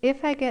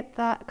 If I get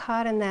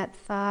caught in that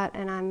thought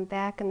and I'm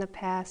back in the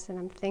past and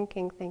I'm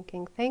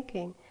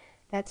thinking,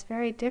 that's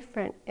very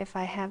different if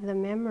I have the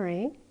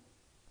memory,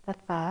 the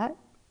thought,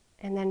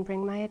 and then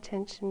bring my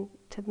attention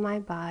to my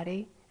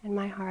body and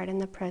my heart in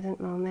the present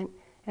moment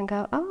and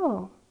go,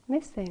 oh,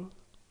 missing.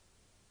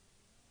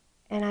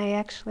 And I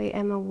actually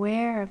am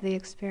aware of the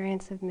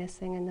experience of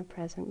missing in the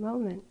present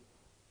moment.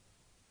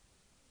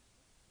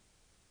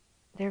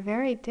 They're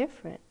very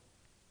different.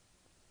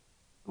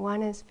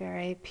 One is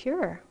very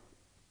pure,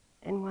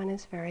 and one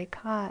is very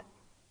caught.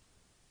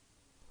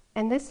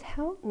 And this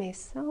helped me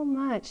so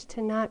much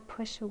to not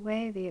push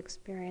away the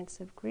experience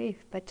of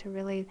grief, but to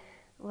really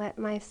let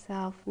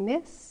myself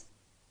miss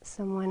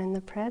someone in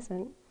the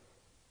present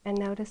and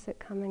notice it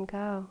come and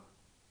go,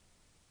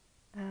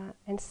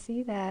 and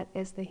see that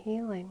as the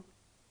healing.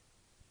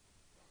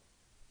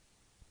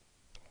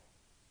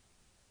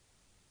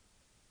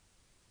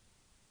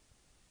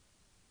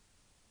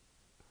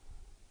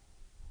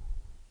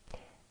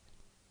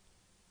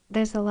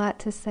 There's a lot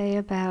to say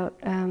about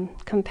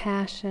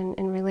compassion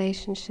in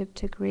relationship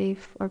to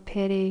grief or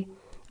pity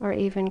or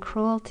even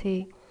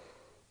cruelty.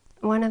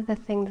 One of the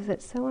things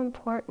that's so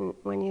important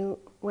when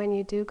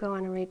you do go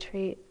on a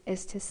retreat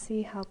is to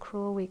see how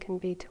cruel we can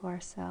be to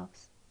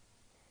ourselves.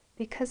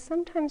 Because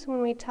sometimes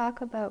when we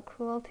talk about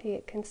cruelty,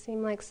 it can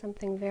seem like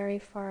something very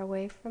far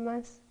away from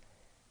us.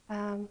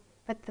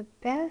 But the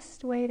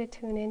best way to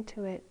tune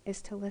into it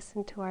is to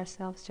listen to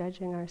ourselves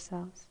judging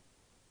ourselves.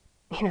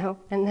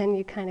 And then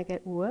you kind of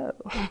get, whoa,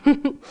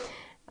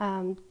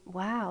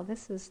 wow,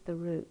 this is the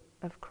root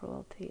of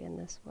cruelty in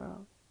this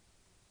world.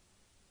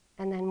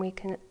 And then we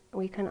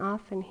can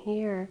often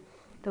hear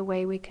the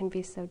way we can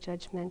be so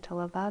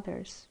judgmental of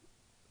others.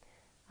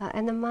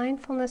 And the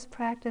mindfulness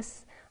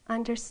practice,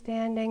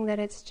 understanding that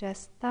it's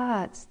just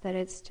thoughts, that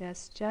it's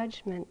just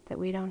judgment, that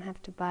we don't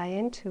have to buy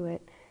into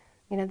it.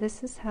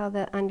 This is how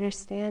the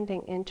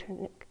understanding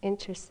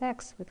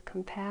intersects with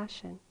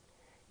compassion.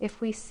 If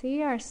we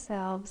see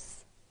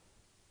ourselves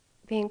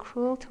being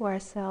cruel to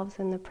ourselves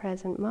in the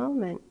present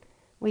moment,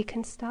 we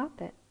can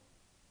stop it.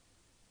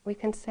 We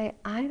can say,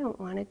 I don't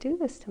want to do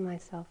this to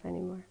myself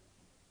anymore.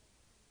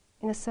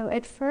 So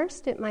at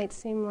first it might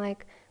seem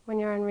like when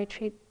you're on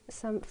retreat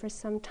for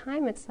some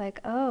time, it's like,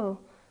 oh,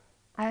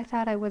 I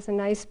thought I was a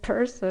nice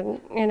person,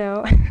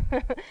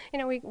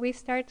 we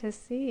start to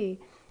see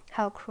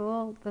how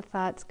cruel the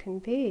thoughts can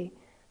be.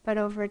 But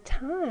over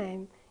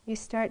time, you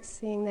start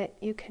seeing that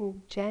you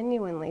can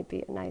genuinely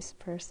be a nice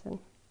person.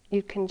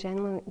 You can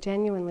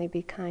genuinely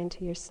be kind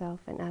to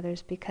yourself and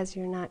others because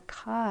you're not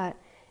caught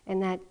in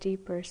that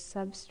deeper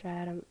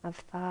substratum of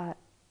thought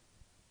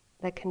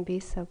that can be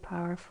so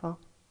powerful.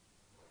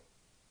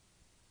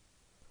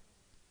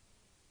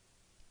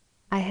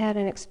 I had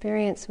an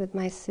experience with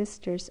my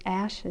sister's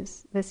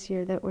ashes this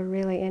year that were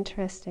really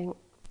interesting.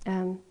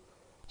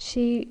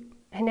 She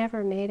had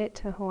never made it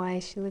to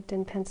Hawaii. She lived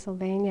in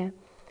Pennsylvania.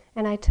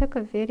 And I took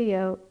a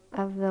video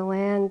of the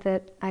land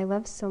that I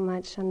love so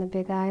much on the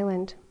Big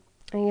Island.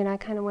 And I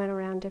kind of went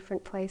around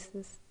different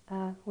places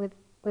with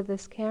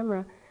this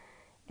camera.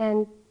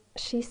 And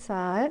she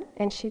saw it,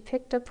 and she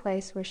picked a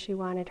place where she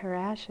wanted her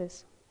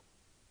ashes.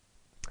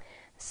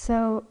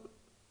 So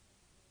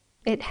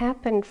it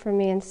happened for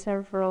me in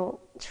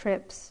several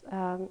trips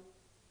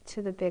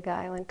to the Big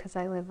Island, because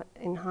I live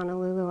in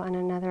Honolulu on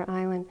another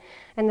island.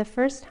 And the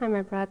first time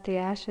I brought the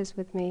ashes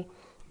with me,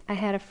 I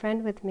had a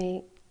friend with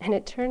me, and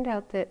it turned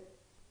out that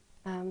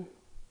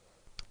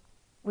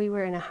we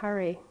were in a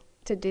hurry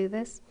to do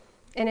this.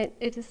 And it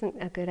isn't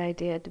a good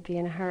idea to be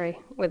in a hurry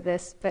with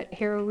this, but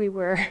here we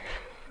were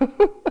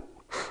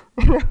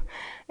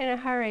in a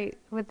hurry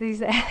with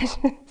these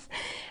ashes.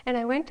 And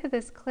I went to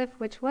this cliff,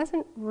 which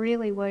wasn't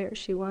really where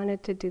she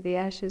wanted to do the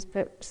ashes,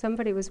 but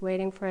somebody was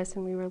waiting for us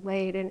and we were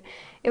late. And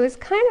it was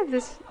kind of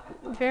this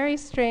very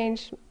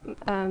strange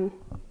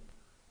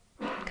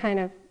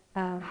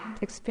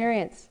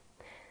experience.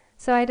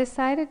 So I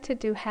decided to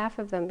do half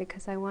of them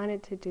because I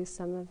wanted to do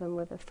some of them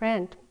with a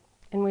friend.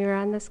 And we were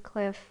on this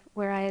cliff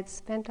where I had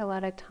spent a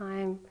lot of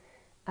time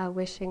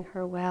wishing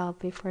her well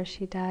before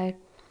she died.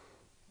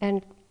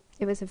 And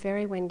it was a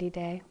very windy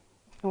day.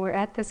 And we're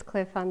at this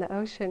cliff on the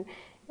ocean,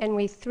 and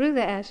we threw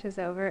the ashes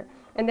over,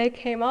 and they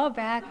came all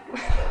back.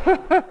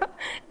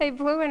 They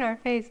blew in our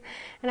face.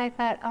 And I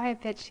thought, oh, I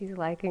bet she's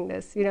liking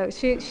this.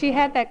 She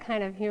had that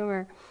kind of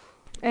humor.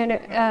 And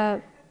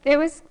it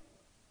was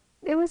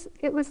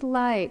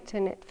light,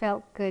 and it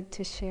felt good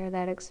to share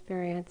that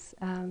experience.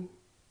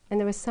 And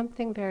there was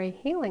something very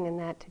healing in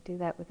that, to do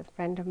that with a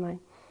friend of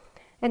mine.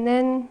 And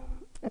then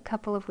a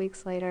couple of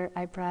weeks later,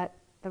 I brought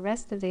the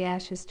rest of the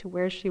ashes to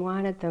where she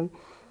wanted them,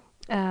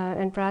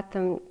 and brought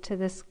them to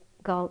this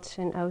gulch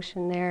and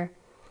ocean there.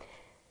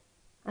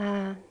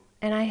 And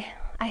I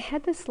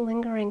had this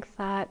lingering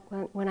thought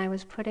when I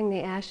was putting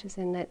the ashes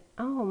in that,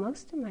 oh,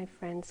 most of my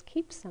friends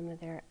keep some of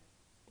their,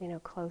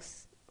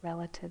 close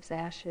relatives'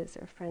 ashes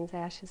or friends'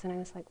 ashes. And I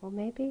was like, well,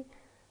 maybe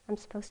I'm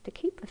supposed to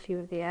keep a few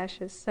of the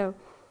ashes. So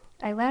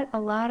I let a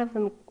lot of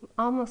them,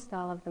 almost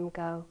all of them,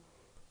 go.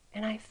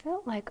 And I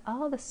felt like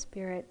all the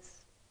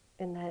spirits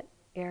in that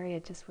area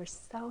just were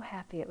so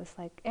happy. It was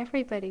like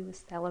everybody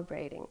was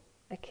celebrating.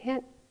 I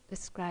can't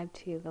describe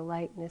to you the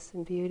lightness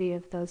and beauty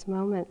of those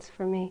moments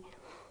for me.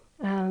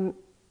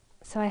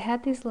 So I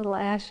had these little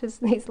ashes,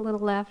 these little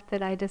left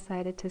that I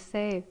decided to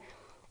save.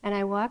 And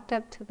I walked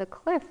up to the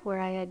cliff where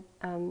I had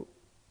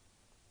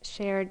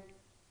shared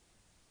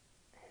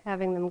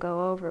having them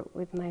go over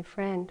with my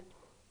friend.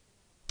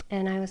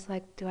 And I was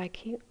like, do I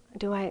keep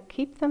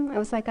them? It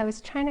was like I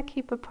was trying to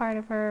keep a part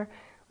of her,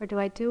 or do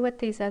I do what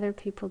these other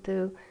people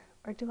do,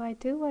 or do I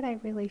do what I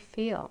really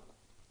feel?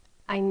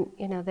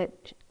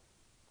 That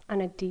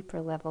on a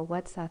deeper level,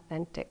 what's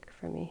authentic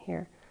for me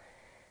here?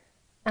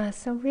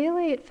 So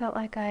really it felt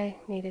like I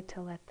needed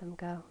to let them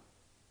go.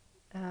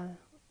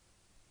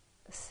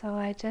 So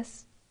I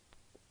just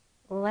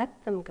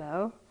let them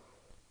go.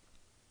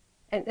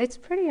 And it's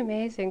pretty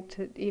amazing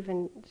to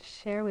even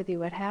share with you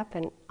what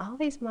happened. All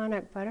these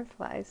monarch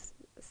butterflies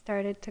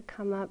started to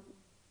come up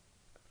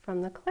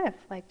from the cliff.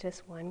 Like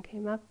just one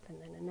came up,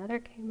 and then another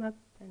came up,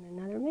 and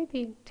another,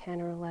 maybe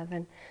 10 or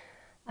 11.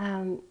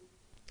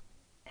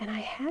 And I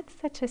had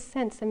such a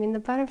sense,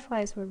 the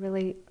butterflies were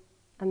really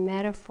a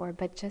metaphor,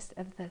 but just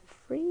of the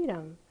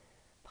freedom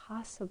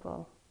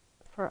possible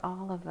for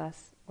all of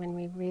us when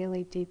we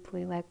really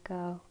deeply let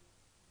go.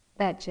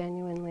 That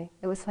genuinely.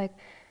 It was like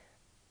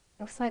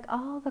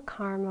all the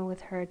karma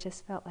with her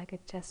just felt like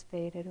it just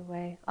faded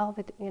away.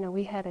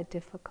 We had a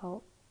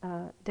difficult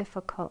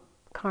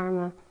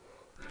karma.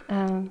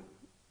 And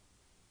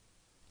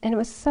it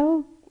was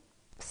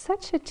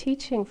such a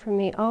teaching for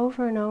me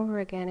over and over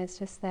again. It's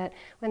just that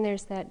when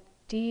there's that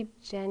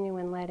deep,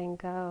 genuine letting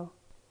go,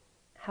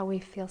 how we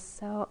feel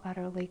so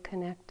utterly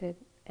connected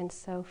and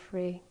so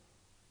free.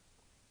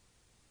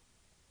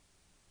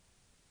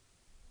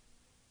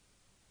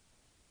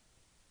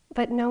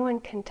 But no one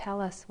can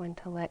tell us when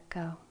to let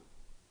go.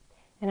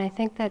 And I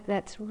think that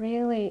that's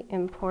really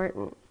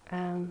important,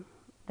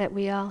 that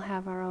we all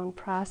have our own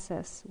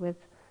process with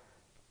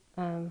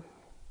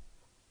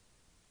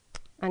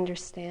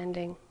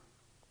understanding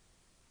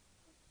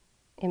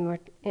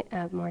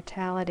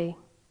mortality.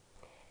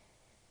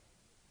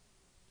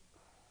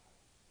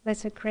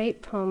 There's a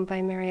great poem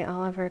by Mary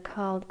Oliver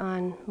called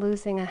On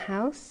Losing a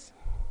House.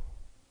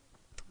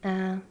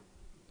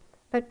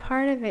 But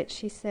part of it,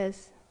 she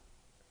says,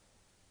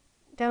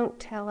 don't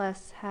tell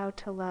us how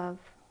to love.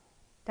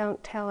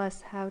 Don't tell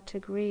us how to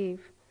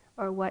grieve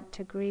or what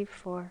to grieve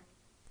for,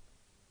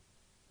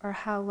 or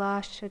how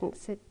loss shouldn't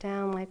sit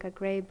down like a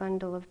gray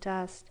bundle of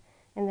dust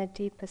in the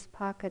deepest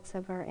pockets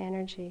of our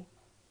energy.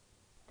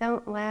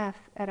 Don't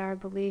laugh at our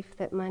belief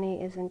that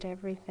money isn't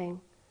everything.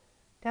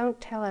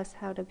 Don't tell us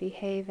how to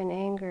behave in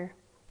anger,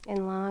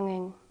 in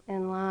longing,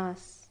 in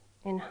loss,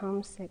 in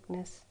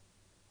homesickness.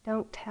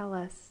 Don't tell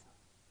us,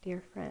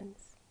 dear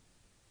friends.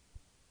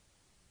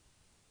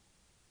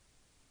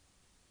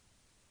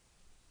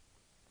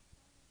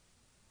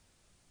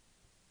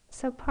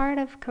 So part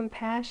of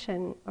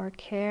compassion or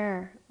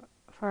care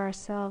for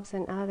ourselves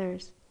and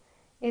others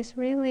is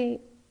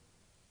really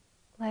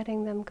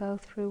letting them go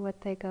through what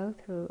they go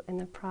through in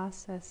the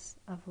process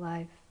of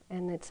life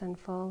and its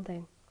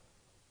unfolding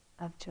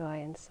of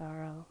joy and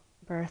sorrow,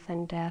 birth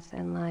and death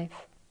and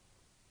life.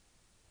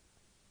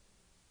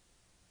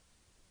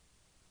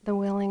 The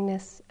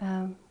willingness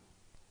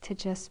to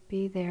just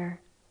be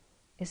there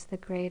is the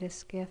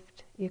greatest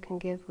gift you can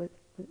give with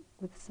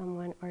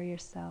someone or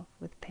yourself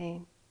with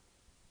pain.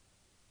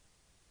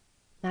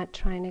 Not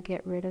trying to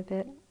get rid of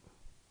it,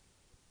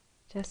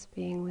 just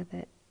being with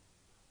it.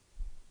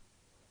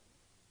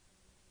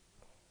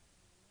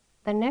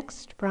 The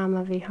next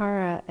Brahma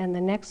Vihara and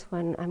the next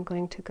one I'm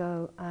going to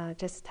go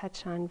just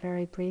touch on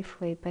very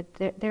briefly, but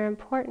they're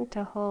important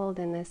to hold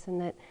in this, in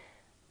that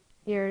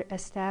you're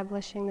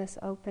establishing this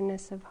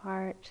openness of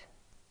heart,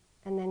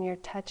 and then you're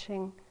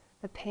touching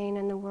the pain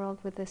in the world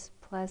with this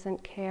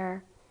pleasant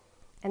care.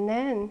 And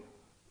then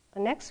the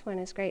next one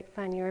is great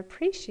fun. You're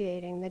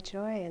appreciating the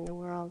joy in the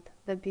world,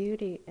 the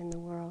beauty in the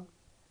world,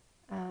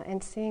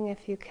 and seeing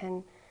if you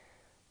can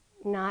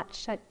not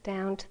shut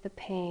down to the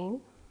pain,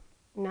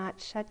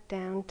 not shut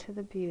down to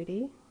the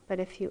beauty, but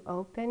if you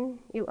open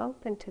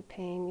to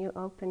pain, you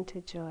open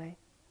to joy.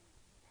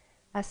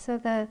 So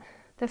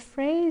the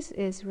phrase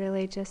is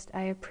really just,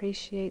 I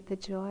appreciate the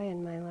joy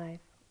in my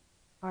life,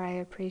 or I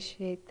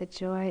appreciate the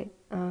joy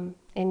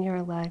in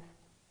your life.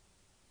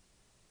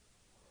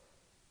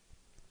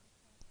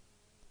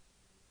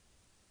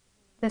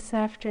 This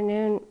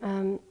afternoon,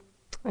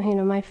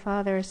 my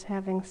father is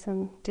having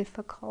some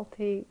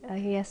difficulty.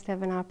 He has to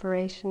have an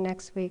operation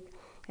next week.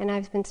 And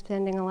I've been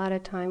spending a lot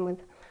of time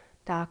with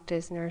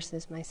doctors,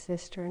 nurses, my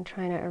sister, and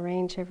trying to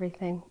arrange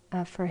everything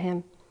for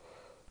him.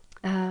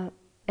 And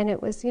it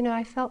was,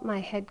 I felt my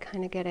head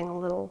kind of getting a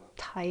little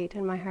tight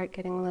and my heart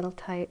getting a little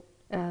tight.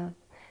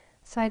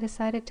 So I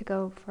decided to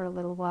go for a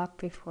little walk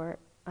before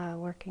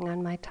working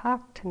on my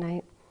talk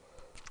tonight.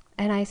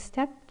 And I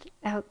stepped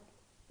out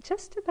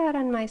just about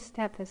on my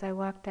step as I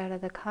walked out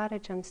of the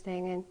cottage I'm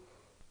staying in.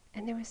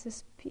 And there was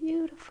this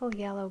beautiful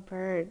yellow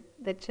bird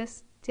that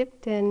just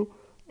dipped in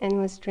and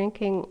was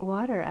drinking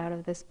water out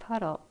of this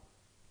puddle.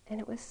 And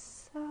it was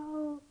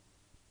so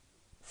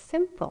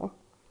simple,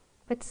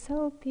 but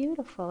so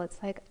beautiful.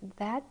 It's like,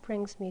 that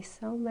brings me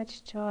so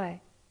much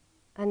joy.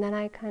 And then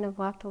I kind of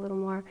walked a little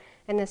more,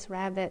 and this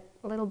rabbit,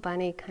 little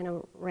bunny, kind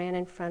of ran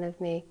in front of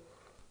me.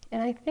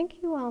 And I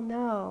think you all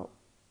know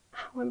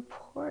how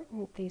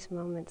important these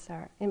moments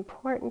are,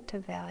 important to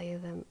value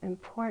them,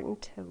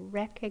 important to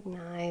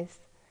recognize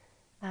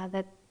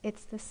that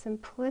it's the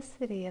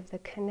simplicity of the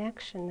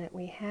connection that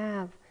we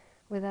have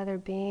with other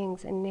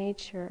beings in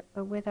nature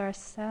or with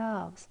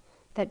ourselves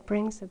that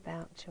brings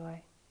about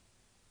joy.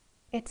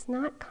 It's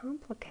not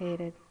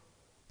complicated,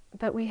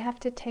 but we have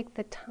to take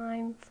the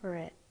time for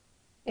it.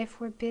 If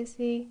we're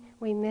busy,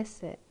 we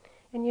miss it.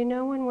 And you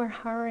know, when we're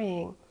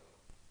hurrying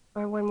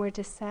or when we're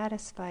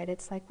dissatisfied,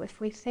 it's like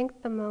if we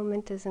think the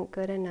moment isn't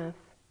good enough,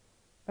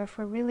 or if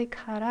we're really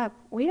caught up,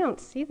 we don't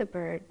see the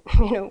bird,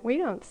 we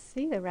don't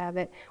see the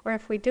rabbit. Or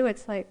if we do,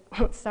 it's like,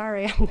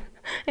 sorry, I'm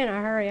in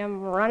a hurry,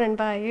 I'm running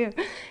by you.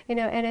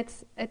 And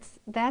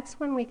that's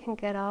when we can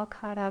get all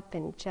caught up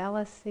in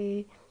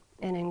jealousy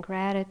and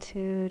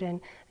ingratitude and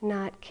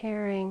not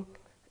caring,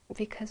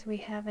 because we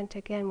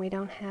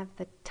don't have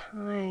the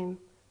time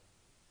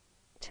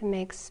to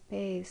make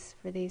space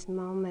for these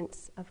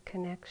moments of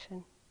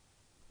connection.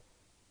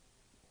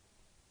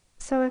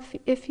 So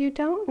if you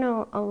don't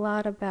know a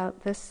lot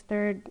about this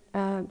third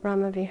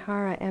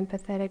Brahmavihara,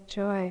 empathetic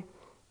joy,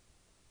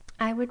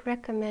 I would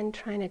recommend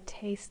trying to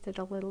taste it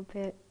a little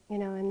bit,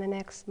 in the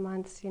next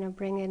months,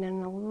 bring it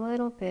in a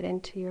little bit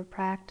into your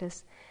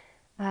practice.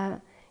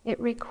 It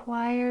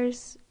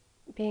requires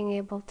being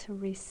able to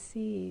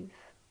receive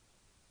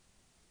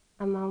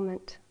a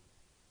moment.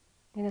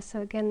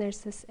 So again,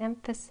 there's this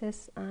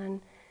emphasis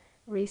on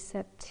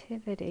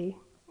receptivity.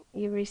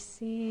 You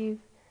receive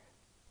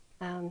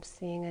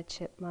seeing a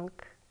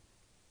chipmunk.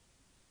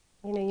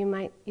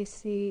 You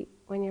see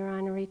when you're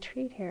on a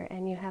retreat here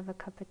and you have a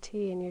cup of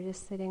tea and you're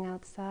just sitting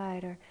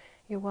outside or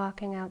you're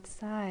walking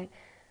outside.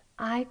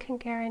 I can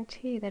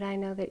guarantee that I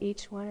know that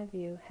each one of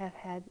you have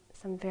had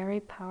some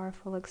very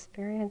powerful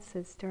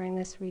experiences during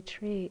this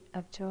retreat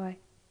of joy.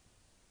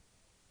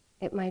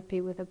 It might be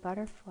with a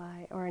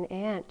butterfly or an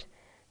ant,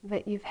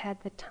 but you've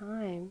had the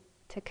time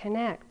to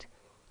connect.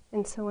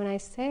 And so when I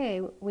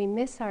say we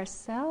miss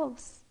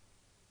ourselves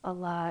a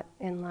lot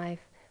in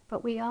life,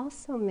 but we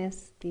also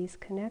miss these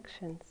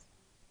connections.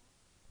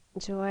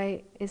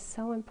 Joy is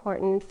so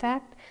important. In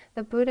fact,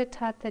 the Buddha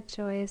taught that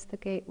joy is the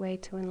gateway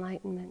to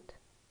enlightenment.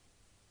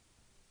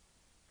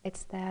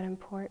 It's that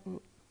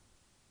important.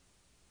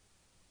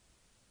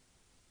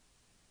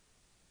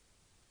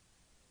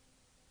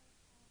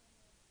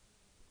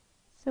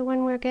 So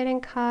when we're getting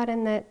caught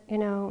in that,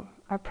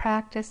 our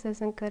practice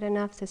isn't good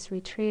enough, this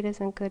retreat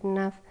isn't good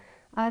enough,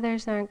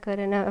 others aren't good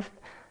enough,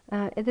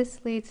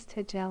 this leads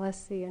to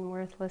jealousy and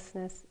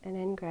worthlessness and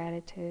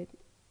ingratitude.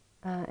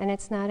 And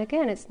it's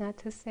not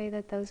to say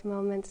that those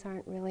moments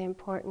aren't really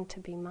important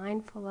to be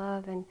mindful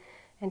of and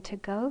to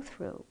go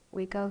through.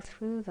 We go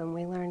through them,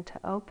 we learn to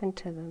open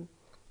to them,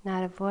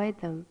 not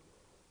avoid them.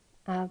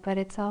 But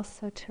it's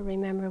also to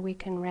remember we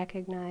can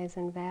recognize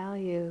and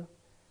value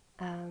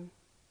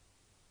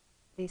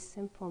these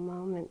simple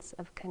moments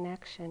of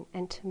connection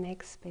and to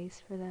make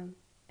space for them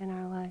in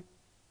our life.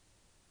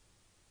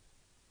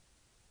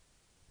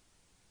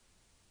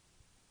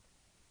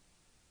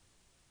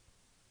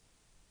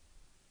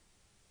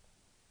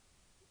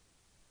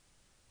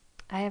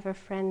 I have a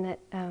friend that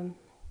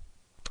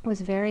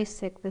was very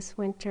sick this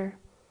winter.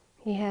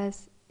 He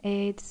has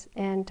AIDS,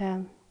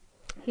 and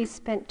he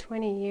spent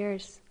 20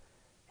 years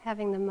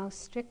having the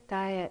most strict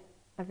diet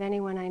of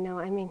anyone I know.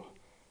 I mean,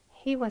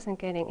 he wasn't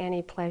getting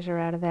any pleasure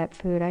out of that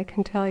food, I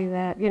can tell you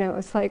that. It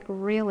was like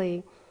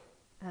really,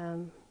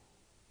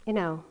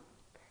 no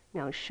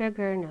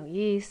sugar, no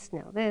yeast,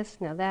 no this,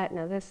 no that,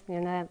 no this,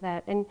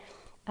 that.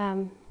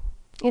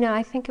 And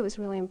I think it was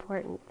really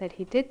important that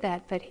he did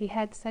that, but he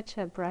had such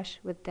a brush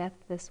with death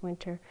this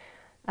winter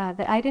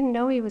that I didn't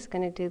know he was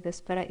going to do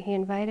this, but he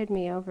invited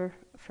me over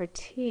for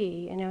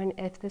tea, and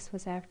if this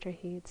was after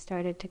he had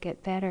started to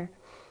get better.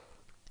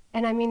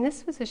 And I mean,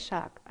 this was a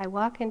shock. I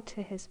walk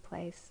into his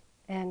place,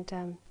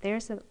 and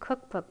there's a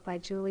cookbook by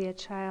Julia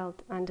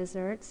Child on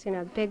desserts,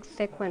 a big,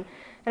 thick one,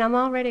 and I'm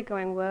already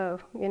going, whoa,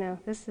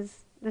 this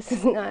is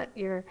not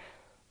your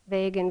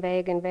vegan,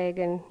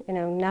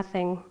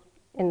 nothing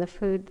in the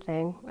food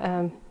thing.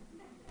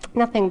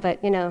 Nothing but,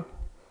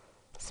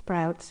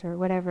 sprouts or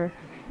whatever.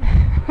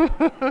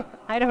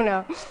 I don't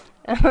know.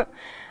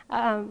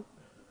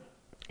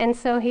 And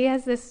so he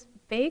has this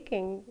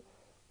baking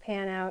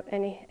pan out,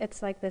 and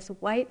it's like this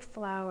white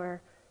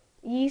flour,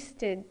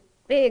 yeasted,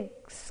 big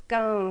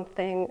scone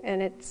thing,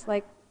 and it's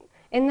like,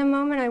 in the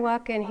moment I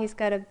walk in, he's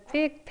got a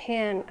big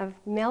pan of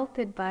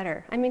melted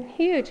butter. I mean,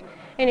 huge.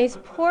 And he's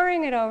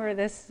pouring it over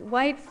this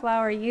white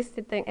flour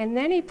yeasted thing. And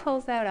then he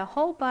pulls out a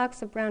whole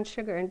box of brown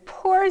sugar and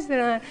pours it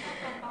on.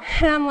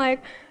 And I'm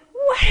like,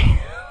 what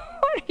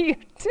are you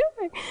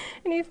doing?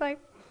 And he's like,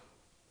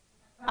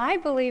 I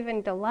believe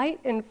in delight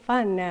and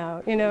fun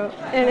now, And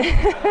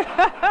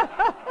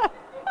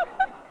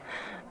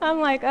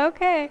I'm like,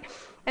 okay.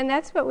 And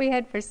that's what we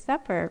had for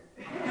supper.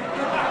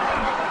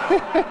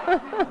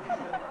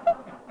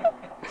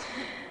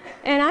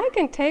 And I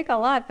can take a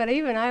lot, but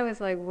even I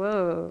was like,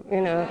 whoa,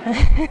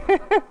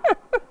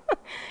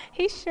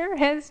 He sure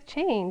has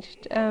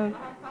changed.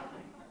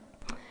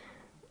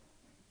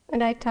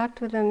 And I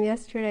talked with him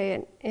yesterday,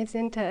 and he's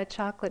into a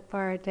chocolate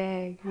bar a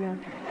day, you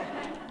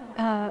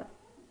know.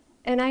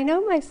 And I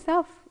know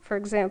myself, for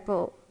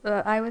example,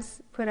 I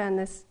was put on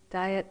this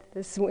diet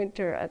this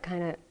winter, a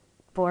kind of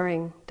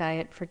boring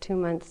diet for 2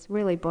 months,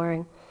 really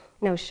boring.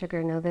 No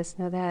sugar, no this,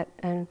 no that.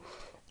 And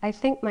I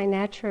think my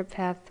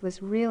naturopath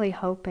was really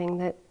hoping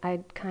that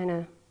I'd kind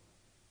of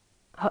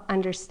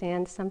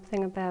understand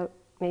something about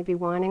maybe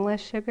wanting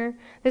less sugar.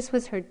 This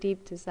was her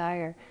deep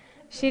desire.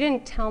 She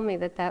didn't tell me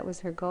that that was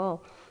her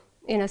goal.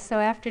 You know, so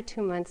after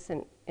 2 months,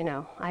 and you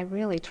know, I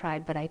really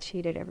tried, but I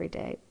cheated every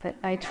day. But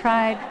I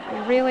tried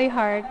really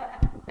hard,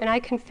 and I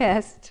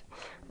confessed.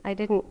 I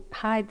didn't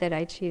hide that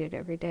I cheated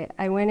every day.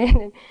 I went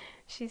in, and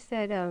she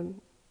said,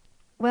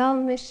 well,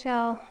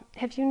 Michele,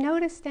 have you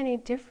noticed any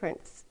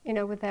difference? You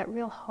know, with that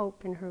real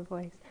hope in her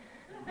voice.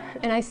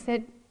 And I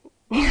said,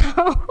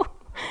 no.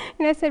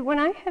 And I said, when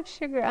I have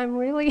sugar, I'm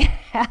really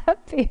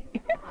happy.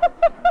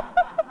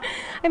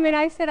 I mean,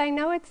 I said, I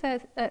know it's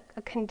a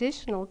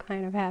conditional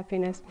kind of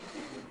happiness,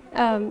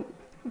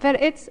 but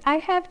I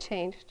have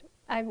changed.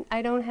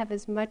 I don't have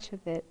as much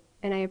of it,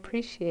 and I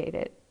appreciate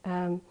it.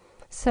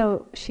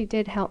 So she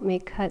did help me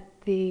cut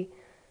the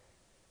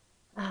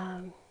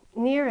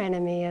near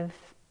enemy of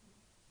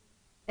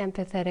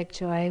empathetic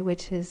joy,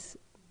 which is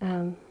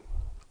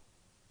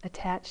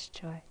attached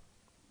joy.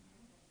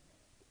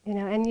 You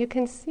know, and you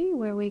can see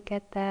where we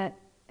get that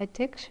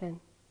addiction.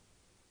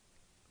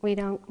 We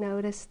don't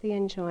notice the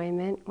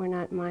enjoyment, we're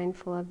not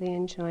mindful of the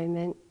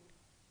enjoyment,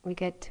 we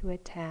get too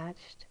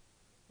attached,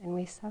 and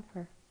we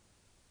suffer.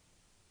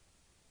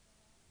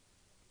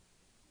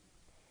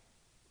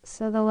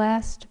 So the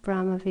last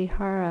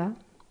Brahma-vihara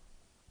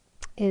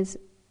is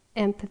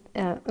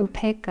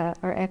upekkha,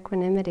 or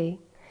equanimity.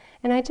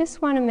 And I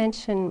just want to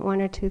mention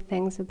one or two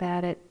things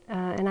about it,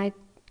 and I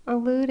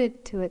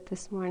alluded to it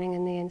this morning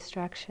in the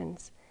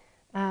instructions.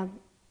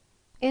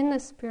 In the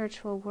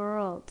spiritual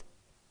world,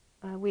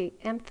 we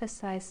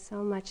emphasize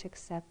so much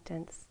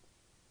acceptance.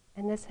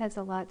 And this has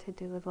a lot to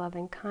do with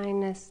loving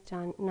kindness,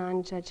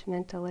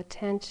 non-judgmental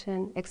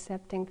attention,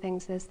 accepting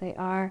things as they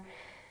are.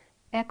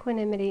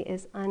 Equanimity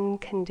is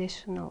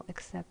unconditional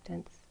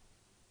acceptance.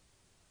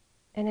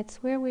 And it's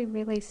where we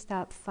really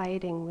stop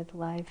fighting with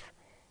life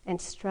and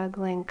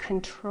struggling,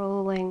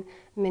 controlling,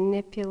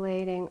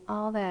 manipulating,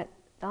 all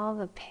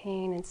the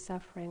pain and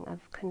suffering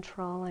of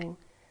controlling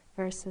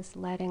versus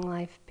letting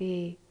life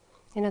be.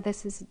 You know,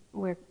 this is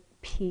where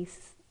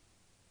peace,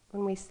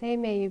 when we say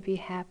may you be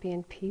happy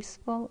and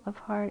peaceful of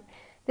heart,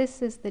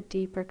 this is the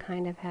deeper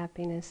kind of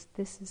happiness.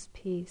 This is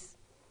peace.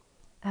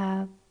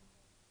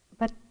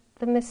 But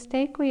the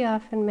mistake we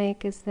often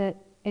make is that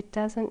it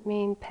doesn't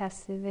mean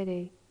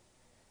passivity.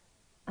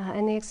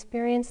 And the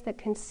experience that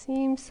can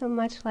seem so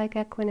much like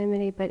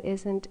equanimity but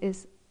isn't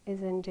is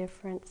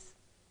indifference.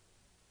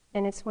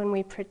 And it's when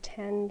we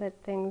pretend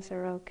that things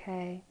are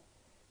okay.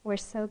 We're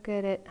so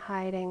good at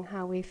hiding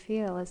how we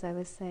feel, as I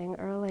was saying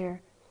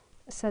earlier.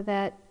 So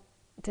that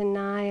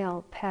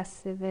denial,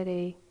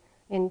 passivity,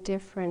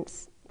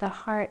 indifference, the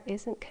heart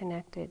isn't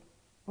connected.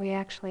 We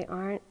actually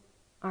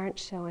aren't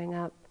showing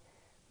up,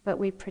 but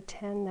we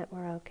pretend that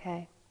we're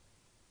okay.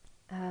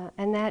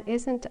 And that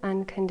isn't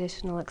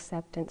unconditional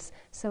acceptance.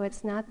 So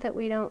it's not that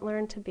we don't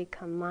learn to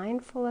become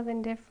mindful of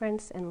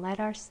indifference and let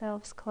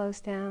ourselves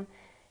close down.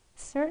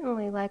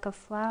 Certainly, like a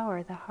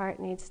flower, the heart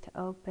needs to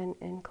open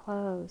and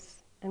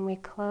close. And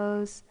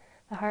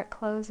the heart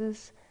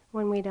closes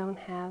when we don't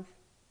have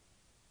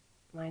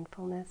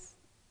mindfulness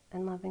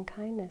and loving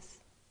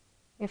kindness.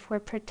 If we're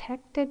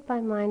protected by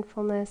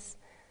mindfulness,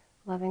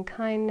 loving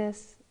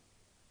kindness,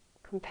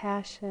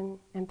 compassion,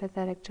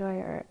 empathetic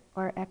joy,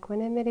 or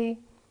equanimity,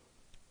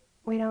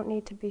 we don't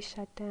need to be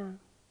shut down.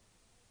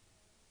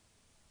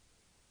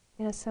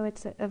 You know, so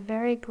it's a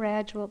very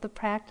gradual, the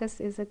practice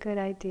is a good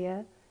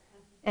idea,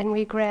 and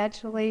we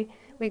gradually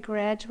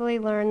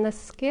learn the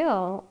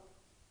skill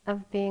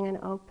of being an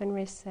open,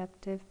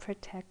 receptive,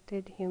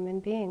 protected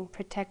human being,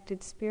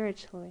 protected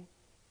spiritually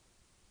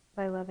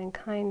by loving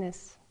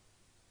kindness,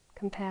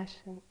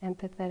 compassion,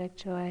 empathetic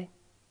joy,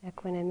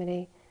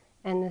 equanimity,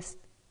 and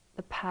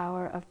the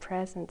power of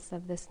presence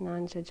of this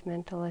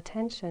non-judgmental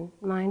attention,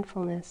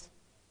 mindfulness.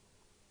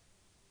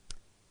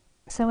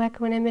 So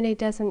equanimity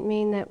doesn't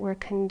mean that we're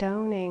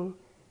condoning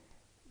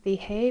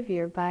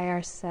behavior by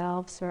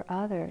ourselves or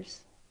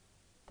others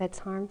that's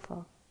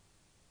harmful.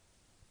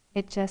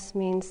 It just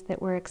means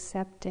that we're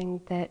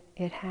accepting that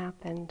it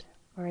happened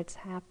or it's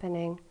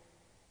happening,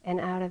 and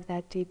out of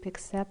that deep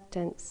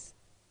acceptance,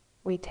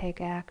 we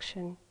take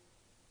action.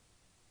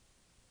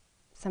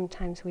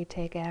 Sometimes we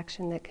take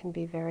action that can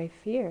be very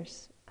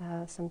fierce.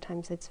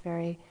 Sometimes it's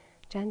very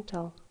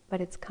gentle,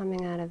 but it's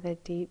coming out of a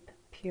deep,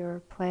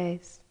 pure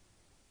place.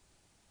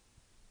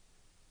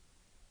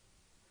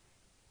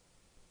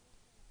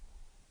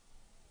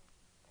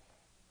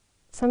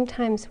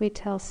 Sometimes we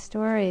tell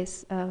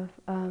stories of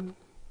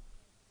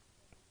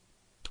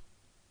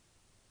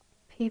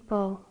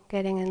people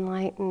getting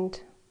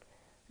enlightened,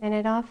 and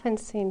it often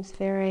seems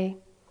very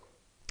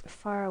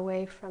far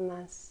away from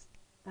us,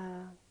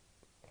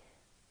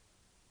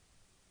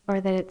 or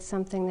that it's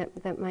something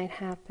that might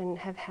have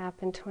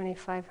happened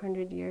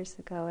 2,500 years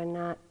ago and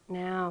not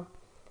now.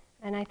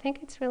 And I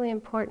think it's really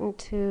important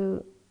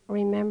to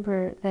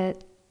remember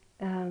that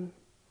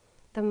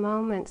the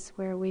moments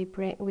where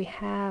we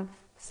have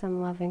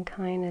some loving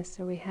kindness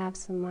or we have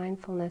some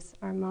mindfulness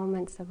are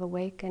moments of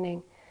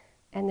awakening,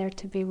 and they're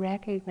to be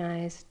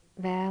recognized,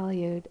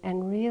 valued,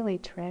 and really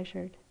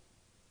treasured.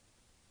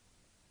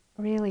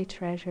 Really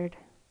treasured.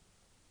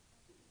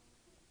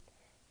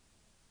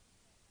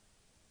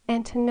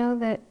 And to know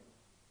that,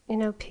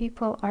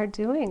 people are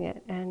doing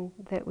it and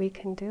that we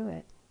can do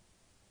it.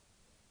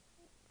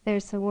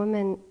 There's a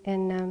woman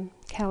in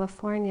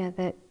California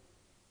that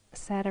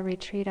sat a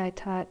retreat I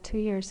taught 2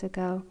 years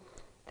ago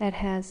that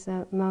has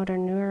motor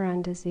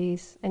neuron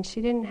disease, and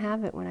she didn't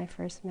have it when I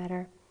first met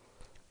her.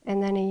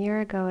 And then a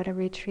year ago at a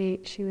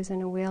retreat, she was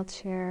in a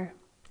wheelchair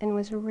and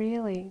was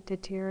really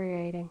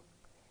deteriorating.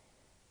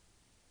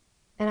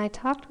 And I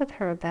talked with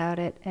her about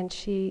it, and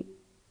she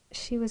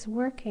was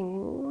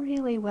working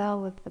really well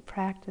with the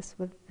practice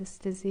with this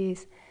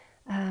disease.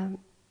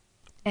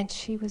 And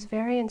she was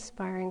very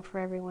inspiring for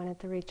everyone at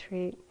the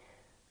retreat.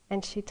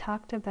 And she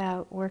talked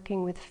about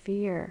working with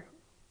fear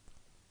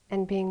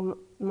and being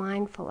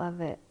mindful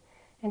of it.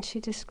 And she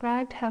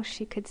described how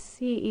she could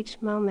see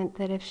each moment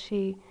that if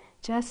she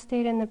just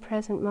stayed in the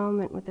present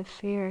moment with the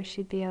fear,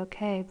 she'd be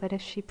okay. But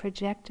if she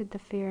projected the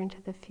fear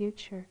into the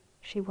future,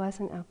 she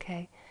wasn't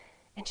okay.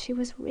 And she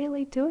was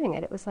really doing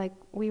it. It was like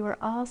we were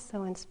all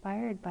so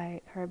inspired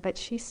by her, but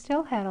she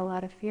still had a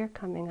lot of fear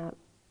coming up.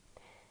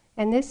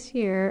 And this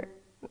year,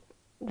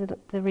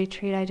 the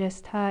retreat I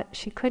just taught,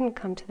 she couldn't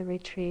come to the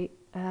retreat.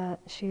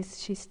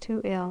 She's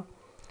too ill.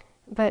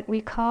 But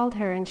we called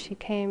her and she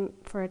came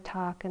for a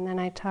talk, and then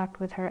I talked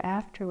with her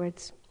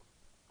afterwards.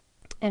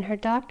 And her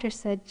doctor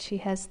said she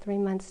has 3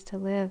 months to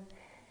live.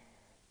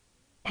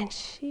 And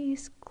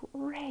she's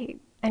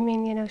great. I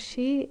mean,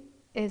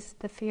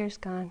 the fear's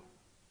gone.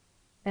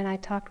 And I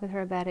talked with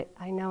her about it.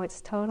 I know it's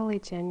totally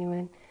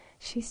genuine.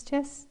 She's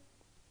just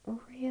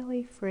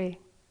really free.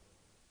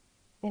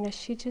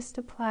 She just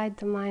applied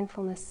the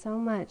mindfulness so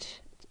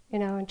much,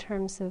 in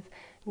terms of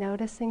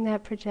noticing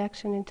that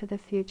projection into the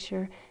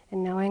future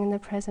and knowing in the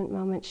present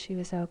moment she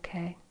was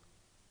okay.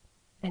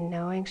 And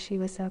knowing she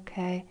was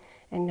okay,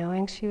 and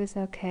knowing she was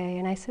okay.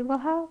 And I said, well,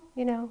 how,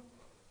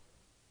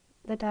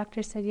 the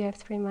doctor said you have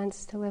 3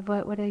 months to live.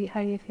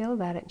 How do you feel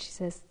about it? And she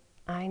says,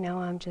 I know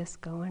I'm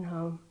just going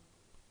home.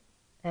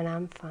 And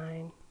I'm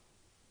fine.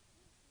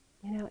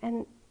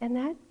 And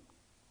that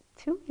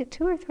 2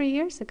 or 3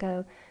 years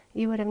ago,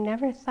 you would have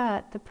never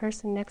thought the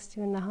person next to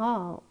you in the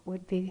hall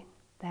would be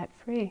that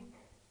free.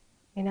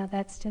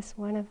 That's just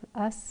one of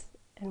us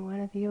and one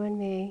of you and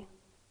me.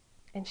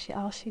 And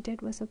all she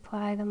did was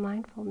apply the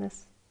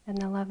mindfulness and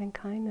the loving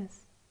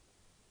kindness.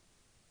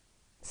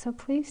 So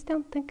please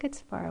don't think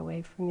it's far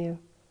away from you.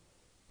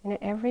 And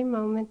at every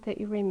moment that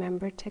you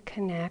remember to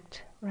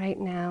connect right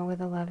now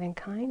with a loving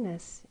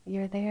kindness,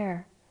 you're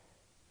there.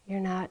 You're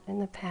not in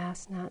the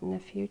past, not in the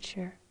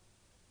future.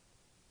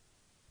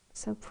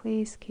 So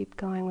please keep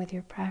going with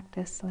your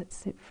practice. Let's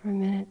sit for a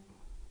minute.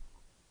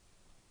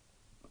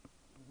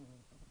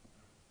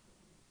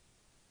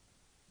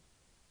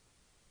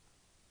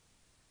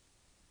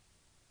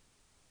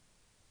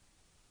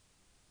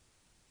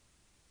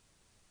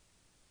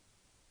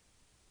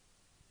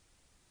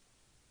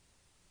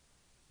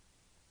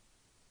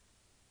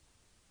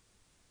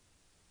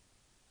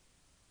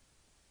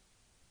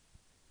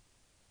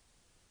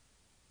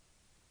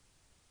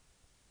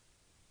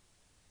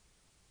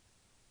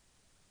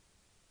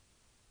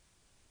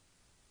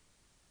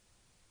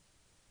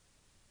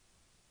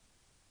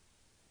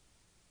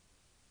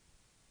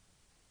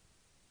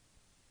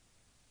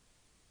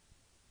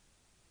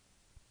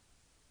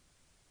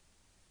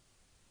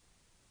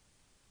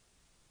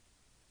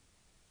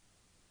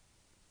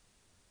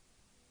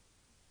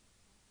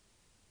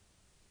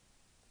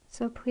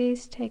 So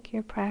please take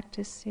your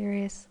practice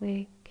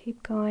seriously.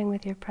 Keep going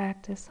with your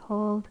practice.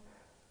 Hold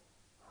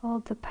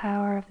the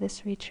power of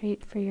this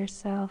retreat for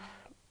yourself.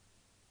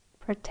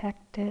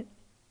 Protect it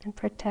and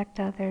protect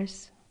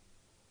others.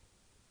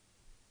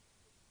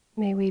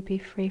 May we be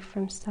free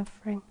from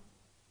suffering.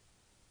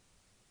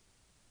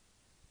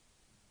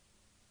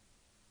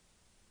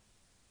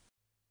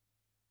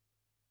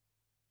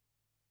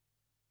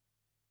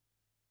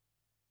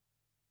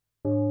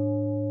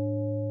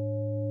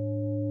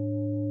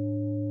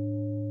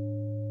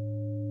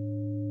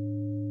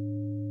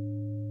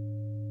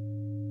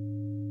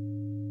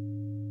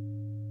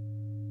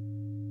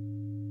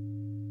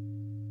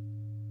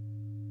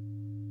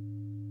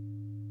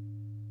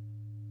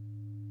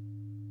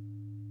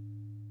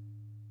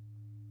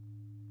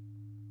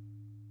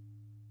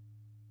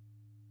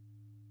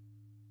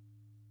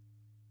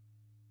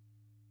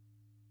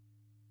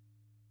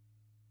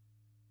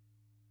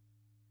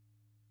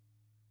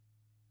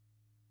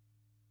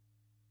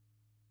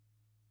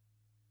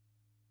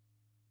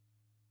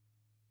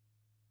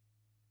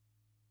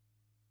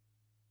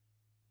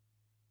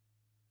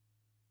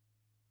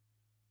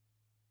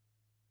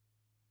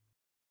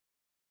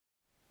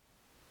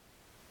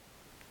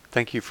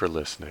 Thank you for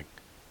listening.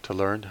 To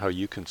learn how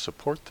you can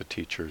support the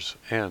teachers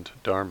and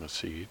Dharma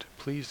Seed,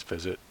 please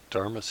visit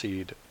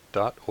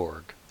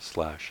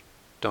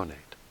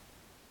dharmaseed.org/donate.